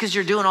just because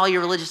you're doing all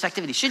your religious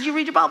activities. Should you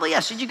read your Bible?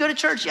 Yes. Should you go to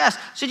church? Yes.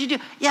 Should you do?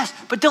 Yes.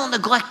 But don't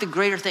neglect the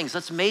greater things.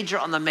 Let's major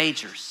on the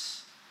majors.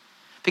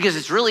 Because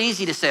it's really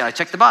easy to say, I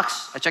checked the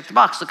box.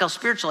 Look how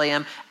spiritual I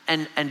am,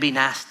 and be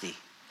nasty,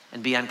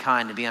 and be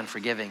unkind, and be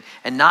unforgiving,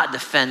 and not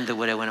defend the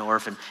widow and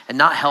orphan, and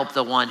not help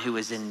the one who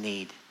is in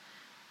need.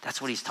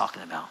 That's what he's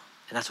talking about,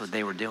 and that's what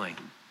they were doing.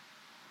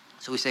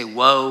 So we say,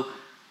 woe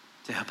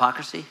to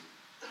hypocrisy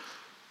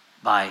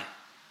by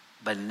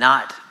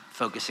not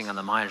focusing on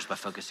the minors, by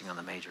focusing on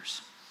the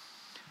majors.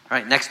 All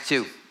right, next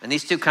two, and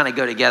these two kind of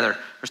go together.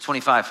 Verse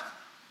 25.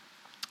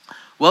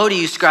 Woe to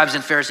you, scribes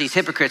and Pharisees,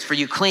 hypocrites, for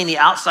you clean the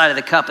outside of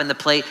the cup and the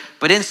plate,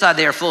 but inside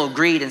they are full of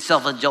greed and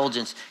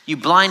self-indulgence. You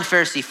blind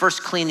Pharisee,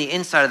 first clean the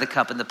inside of the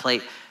cup and the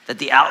plate, that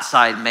the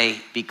outside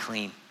may be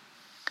clean.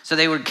 So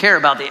they would care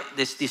about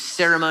these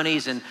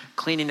ceremonies and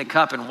cleaning the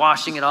cup and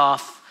washing it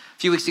off. A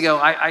few weeks ago,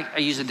 I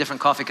use a different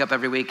coffee cup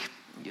every week.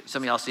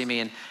 Some of y'all see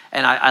me,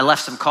 and I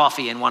left some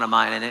coffee in one of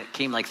mine, and it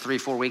came like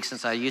 3-4 weeks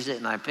since I used it,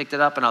 and I picked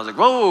it up, and I was like,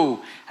 whoa,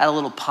 had a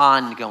little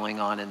pond going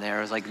on in there.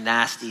 It was like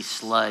nasty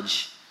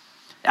sludge.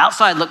 The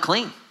outside looked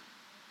clean.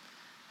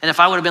 And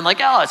if I would have been like,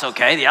 oh, it's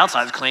okay, the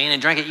outside's clean,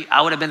 and drank it,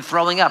 I would have been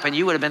throwing up, and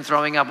you would have been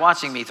throwing up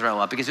watching me throw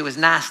up because it was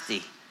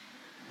nasty,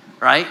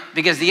 right?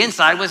 Because the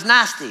inside was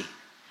nasty.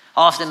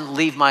 I'll often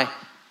leave my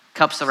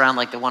cups around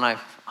like the one I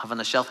have on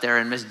the shelf there,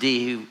 and Miss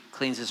D, who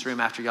cleans this room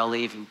after y'all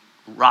leave, who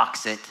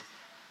rocks it,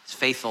 is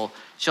faithful.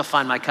 She'll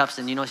find my cups,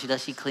 and you know what she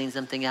does? She cleans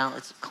them thing out.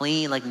 It's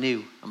clean like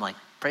new. I'm like,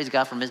 praise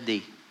God for Miss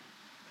D.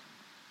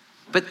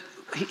 But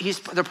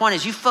their point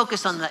is, you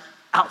focus on the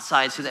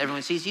outside so that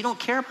everyone sees. You don't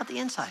care about the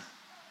inside.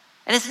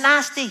 And it's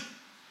nasty.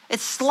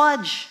 It's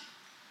sludge.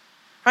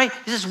 Right?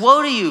 He says,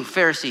 woe to you,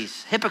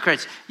 Pharisees,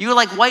 hypocrites. You are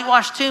like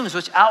whitewashed tombs,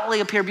 which outwardly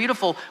appear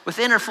beautiful,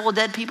 within are full of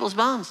dead people's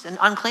bones and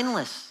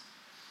uncleanness.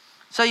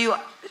 So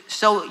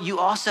you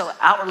also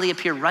outwardly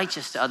appear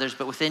righteous to others,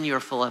 but within you are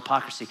full of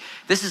hypocrisy.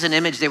 This is an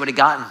image they would have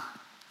gotten,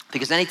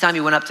 because anytime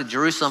you went up to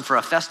Jerusalem for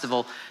a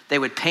festival, they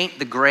would paint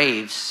the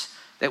graves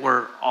that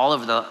were all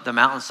over the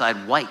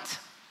mountainside white.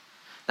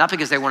 Not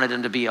because they wanted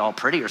them to be all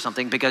pretty or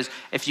something, because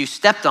if you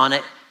stepped on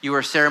it, you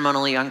were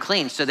ceremonially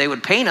unclean. So they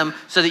would paint them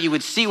so that you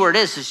would see where it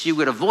is, so you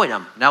would avoid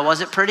them. Now,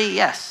 was it pretty?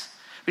 Yes.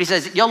 But he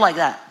says, you'll like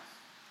that.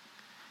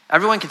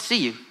 Everyone can see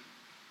you.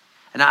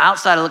 And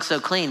outside it looks so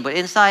clean, but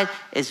inside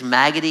is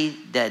maggoty,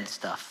 dead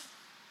stuff.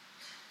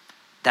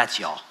 That's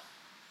y'all.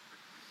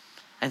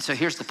 And so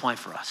here's the point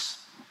for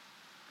us.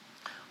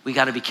 We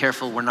got to be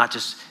careful we're not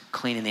just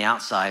cleaning the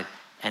outside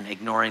and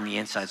ignoring the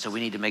inside. So we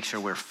need to make sure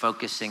we're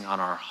focusing on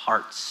our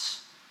hearts.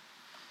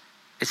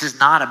 This is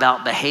not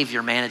about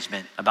behavior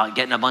management, about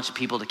getting a bunch of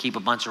people to keep a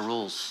bunch of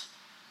rules,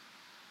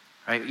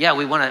 right? Yeah,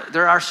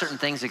 there are certain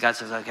things that God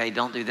says, okay,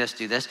 don't do this,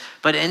 do this.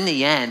 But in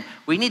the end,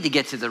 we need to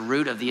get to the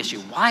root of the issue.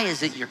 Why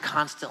is it you're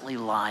constantly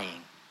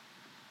lying?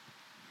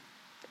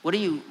 What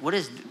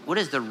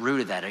is the root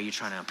of that? Are you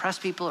trying to impress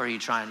people? Or do you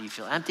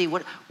feel empty?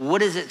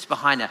 What is it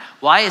behind that?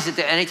 Why is it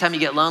that anytime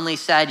you get lonely,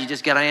 sad, you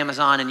just get on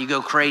Amazon and you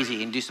go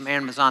crazy and do some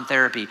Amazon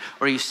therapy,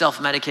 or you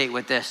self-medicate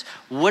with this?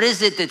 What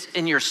is it that's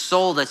in your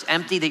soul that's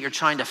empty that you're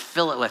trying to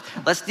fill it with?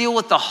 Let's deal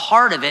with the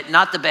heart of it,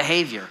 not the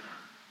behavior.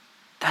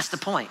 That's the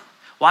point.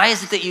 Why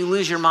is it that you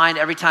lose your mind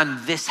every time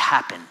this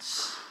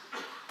happens?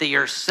 That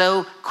you're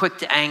so quick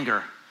to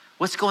anger?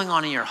 What's going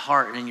on in your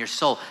heart and in your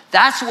soul?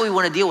 That's what we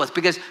want to deal with,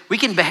 because we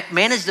can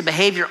manage the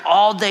behavior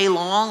all day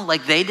long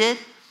like they did,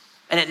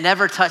 and it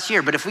never touched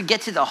here. But if we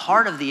get to the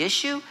heart of the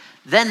issue,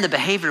 then the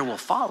behavior will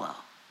follow.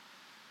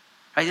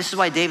 Right? This is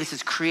why David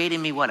says, create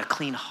in me what? A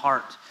clean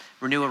heart,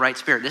 renew a right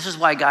spirit. This is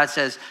why God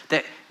says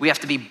that we have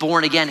to be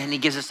born again, and he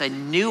gives us a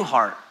new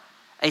heart,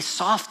 a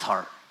soft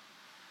heart,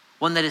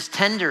 one that is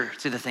tender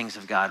to the things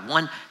of God,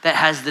 one that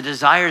has the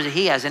desires that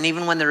he has. And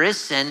even when there is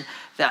sin,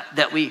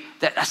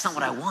 that's not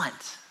what I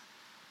want.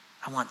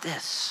 I want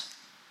this.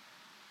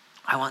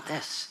 I want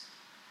this.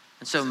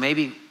 And so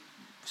maybe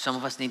some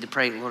of us need to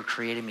pray, Lord,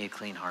 create in me a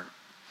clean heart.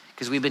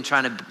 Because we've been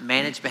trying to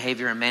manage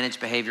behavior and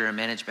manage behavior and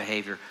manage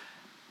behavior,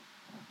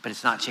 but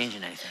it's not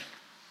changing anything.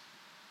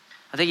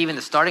 I think even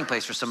the starting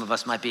place for some of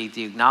us might be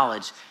to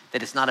acknowledge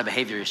that it's not a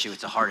behavior issue,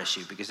 it's a heart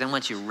issue. Because then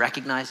once you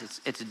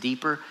recognize it's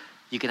deeper,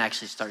 you can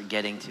actually start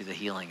getting to the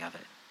healing of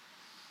it,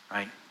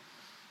 right?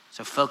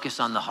 So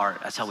focus on the heart.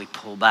 That's how we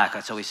pull back.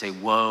 That's how we say,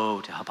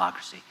 woe to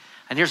hypocrisy.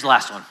 And here's the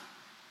last one.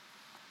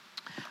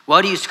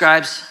 Woe to you,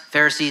 scribes,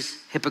 Pharisees,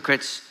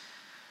 hypocrites,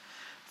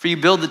 for you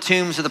build the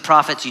tombs of the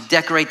prophets, you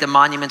decorate the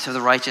monuments of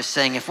the righteous,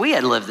 saying, if we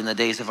had lived in the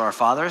days of our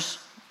fathers,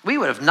 we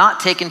would have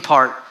not taken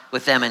part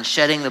with them in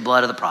shedding the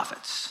blood of the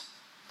prophets.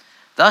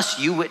 Thus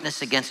you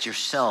witness against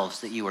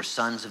yourselves that you are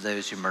sons of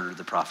those who murdered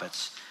the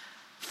prophets.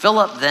 Fill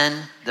up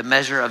then the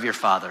measure of your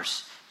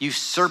fathers. You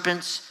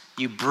serpents,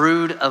 You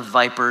brood of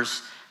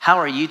vipers, how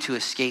are you to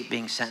escape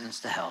being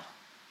sentenced to hell?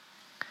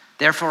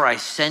 Therefore, I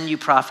send you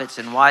prophets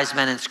and wise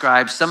men and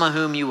scribes, some of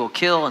whom you will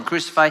kill and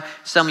crucify,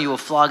 some you will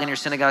flog in your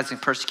synagogues and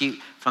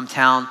persecute from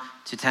town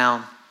to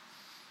town,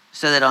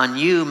 so that on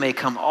you may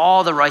come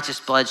all the righteous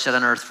blood shed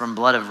on earth, from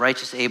blood of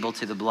righteous Abel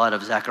to the blood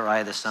of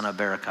Zechariah the son of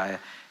Berechiah,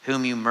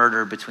 whom you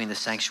murdered between the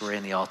sanctuary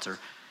and the altar.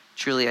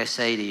 Truly I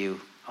say to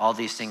you, all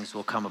these things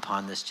will come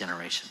upon this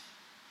generation.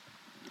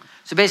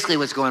 So basically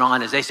what's going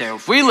on is they say,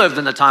 if we lived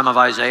in the time of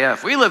Isaiah,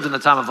 if we lived in the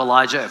time of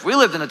Elijah, if we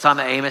lived in the time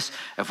of Amos,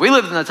 if we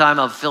lived in the time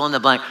of fill in the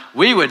blank,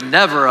 we would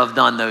never have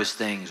done those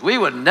things. We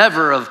would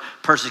never have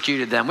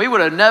persecuted them. We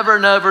would have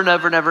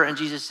never. And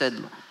Jesus said,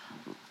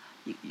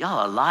 y'all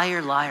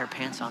are liar,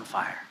 pants on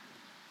fire.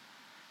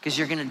 Because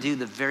you're going to do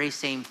the very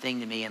same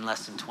thing to me in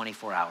less than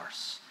 24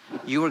 hours.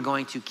 You are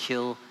going to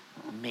kill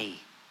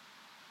me.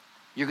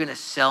 You're going to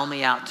sell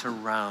me out to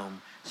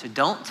Rome. So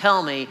don't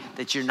tell me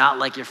that you're not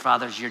like your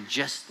fathers. You're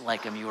just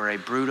like them. You are a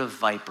brood of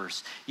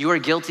vipers. You are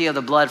guilty of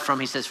the blood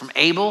from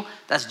Abel,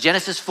 that's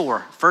Genesis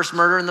 4, first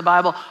murder in the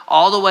Bible,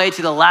 all the way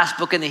to the last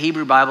book in the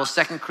Hebrew Bible,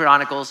 2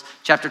 Chronicles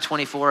chapter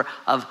 24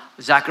 of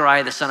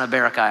Zechariah the son of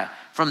Berechiah.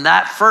 From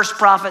that first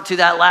prophet to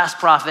that last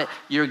prophet,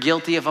 you're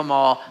guilty of them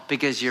all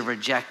because you're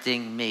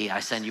rejecting me. I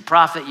send you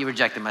prophet, you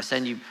reject them. I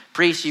send you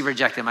priest, you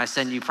reject them. I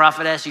send you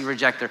prophetess, you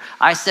reject her.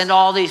 I send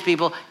all these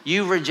people,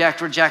 you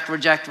reject.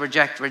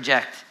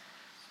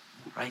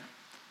 Right?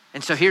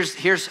 And so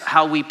here's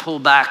how we pull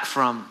back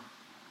from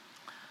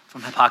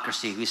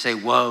hypocrisy. We say,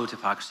 woe to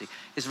hypocrisy,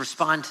 is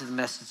respond to the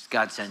message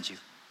God sends you.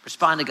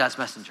 Respond to God's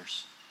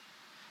messengers.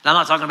 And I'm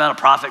not talking about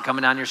a prophet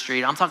coming down your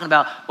street. I'm talking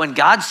about when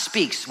God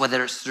speaks,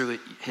 whether it's through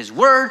his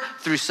word,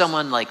 through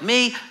someone like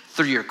me,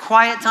 through your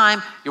quiet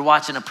time, you're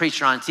watching a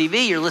preacher on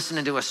TV, you're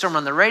listening to a sermon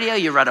on the radio,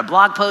 you read a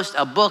blog post,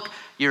 a book,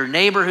 your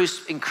neighbor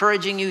who's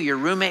encouraging you, your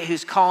roommate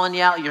who's calling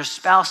you out, your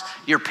spouse,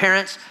 your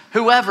parents,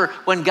 whoever.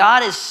 When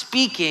God is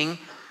speaking,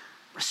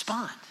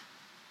 respond.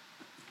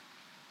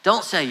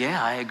 Don't say,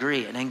 yeah, I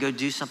agree, and then go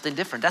do something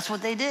different. That's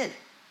what they did.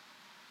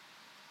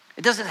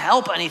 It doesn't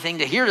help anything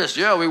to hear this.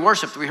 Yeah, we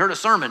worshiped, we heard a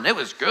sermon, it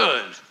was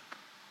good.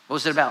 What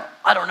was it about?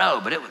 I don't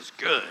know, but it was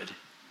good.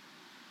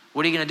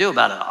 What are you going to do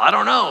about it? I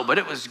don't know, but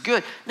it was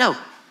good. No,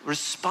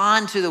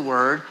 respond to the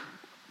word.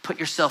 Put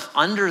yourself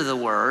under the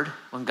word.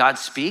 When God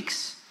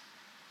speaks,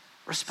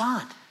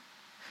 respond.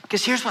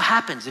 Because here's what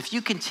happens. If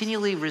you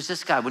continually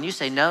resist God, when you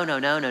say no,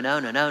 there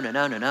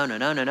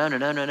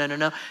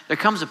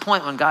comes a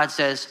point when God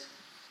says,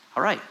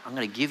 all right, I'm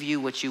going to give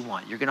you what you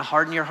want. You're going to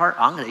harden your heart.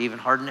 I'm going to even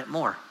harden it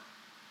more.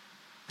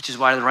 Which is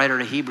why the writer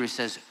to Hebrews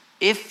says,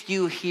 if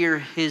you hear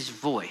his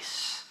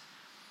voice,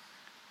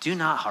 do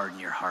not harden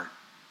your heart.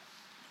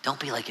 Don't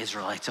be like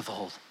Israelites of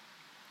old.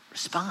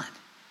 Respond.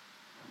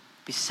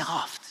 Be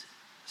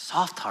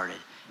soft-hearted.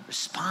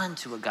 Respond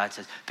to what God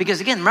says. Because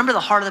again, remember the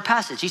heart of the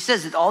passage. He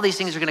says that all these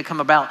things are going to come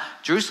about.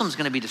 Jerusalem's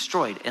going to be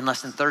destroyed in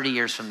less than 30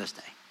 years from this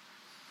day.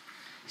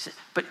 He said,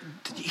 but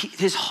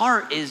his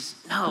heart is,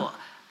 no,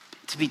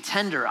 to be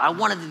tender. I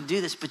wanted to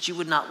do this, but you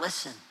would not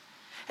listen.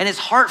 And his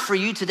heart for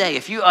you today,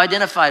 if you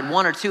identified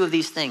one or two of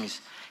these things,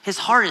 his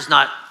heart is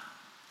not,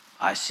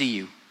 I see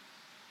you.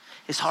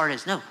 His heart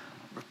is, no,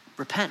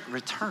 repent,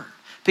 return.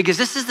 Because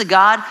this is the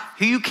God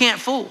who you can't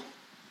fool.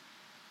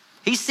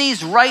 He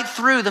sees right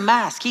through the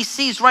mask. He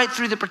sees right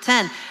through the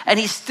pretend. And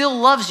he still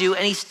loves you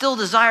and he still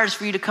desires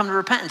for you to come to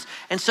repentance.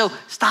 And so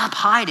stop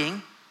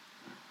hiding.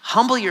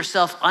 Humble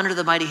yourself under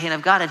the mighty hand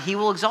of God and he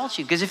will exalt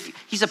you. Because if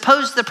he's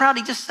opposed to the proud,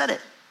 he just said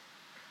it.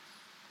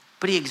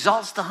 But he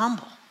exalts the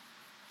humble.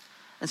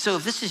 And so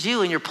if this is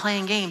you and you're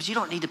playing games, you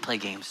don't need to play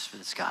games for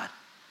this God.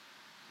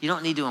 You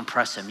don't need to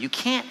impress him. You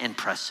can't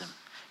impress him.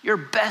 Your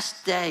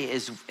best day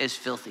is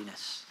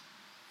filthiness.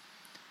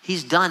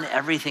 He's done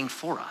everything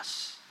for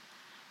us.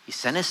 He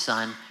sent his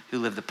son who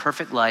lived the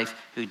perfect life,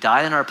 who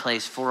died in our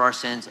place for our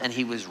sins, and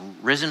he was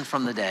risen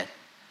from the dead.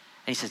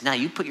 And he says, now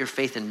you put your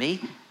faith in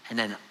me, and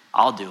then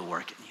I'll do a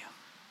work in you.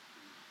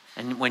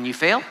 And when you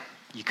fail,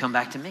 you come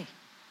back to me.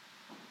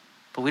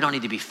 But we don't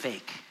need to be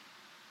fake.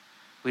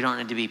 We don't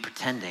need to be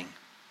pretending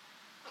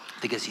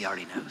because he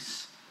already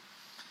knows.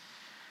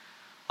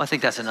 Well, I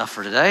think that's enough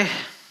for today.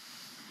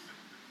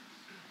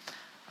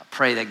 I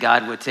pray that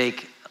God would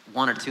take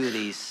one or two of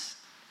these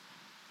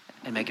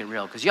and make it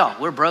real. Because y'all,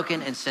 we're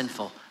broken and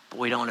sinful, but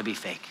we don't want to be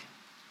fake.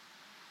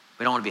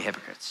 We don't want to be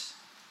hypocrites.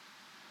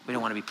 We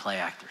don't want to be play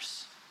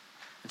actors.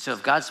 And so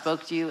if God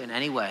spoke to you in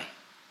any way,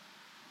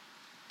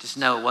 just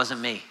know it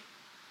wasn't me.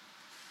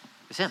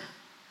 It's him.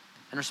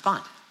 And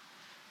respond.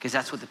 Because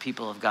that's what the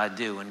people of God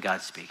do when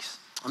God speaks.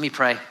 Let me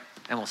pray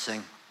and we'll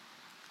sing.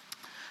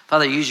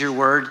 Father, use your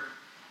word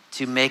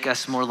to make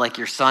us more like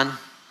your son.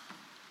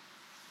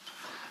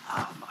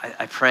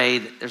 I pray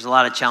that there's a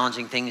lot of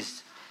challenging things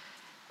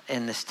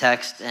in this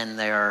text, and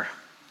they are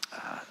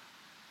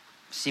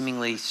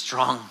seemingly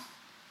strong.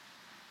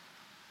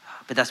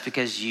 But that's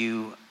because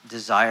you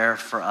desire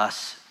for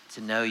us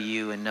to know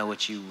you and know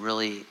what you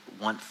really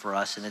want for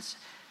us. And it's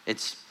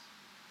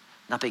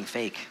not being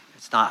fake.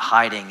 It's not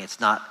hiding. It's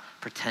not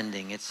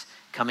pretending. It's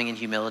coming in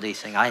humility,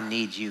 saying, I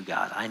need you,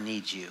 God, I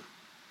need you.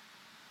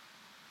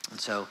 And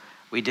so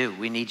we do,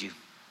 we need you.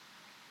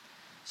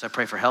 So I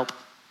pray for help,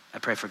 I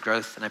pray for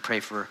growth, and I pray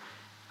for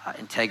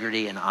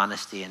integrity and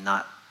honesty and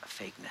not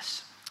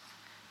fakeness.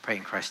 Pray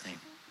in Christ's name.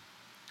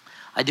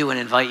 I do want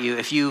to invite you,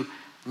 if you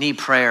need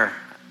prayer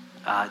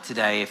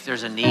today, if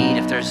there's a need,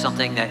 if there's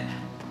something that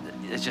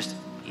is just,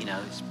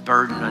 it's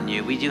burden on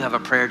you, we do have a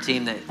prayer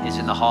team that is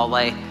in the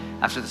hallway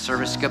after the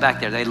service. Go back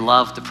there. They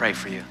love to pray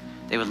for you.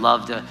 They would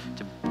love to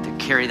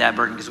carry that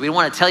burden, because we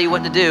want to tell you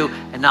what to do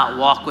and not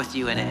walk with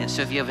you in it. And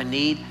so if you have a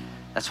need,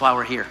 that's why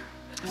we're here.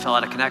 Fill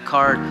out a Connect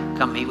card,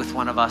 come meet with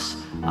one of us.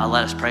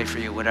 Let us pray for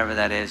you, whatever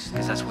that is,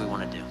 because that's what we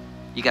want to do.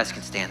 You guys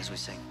can stand as we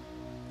sing.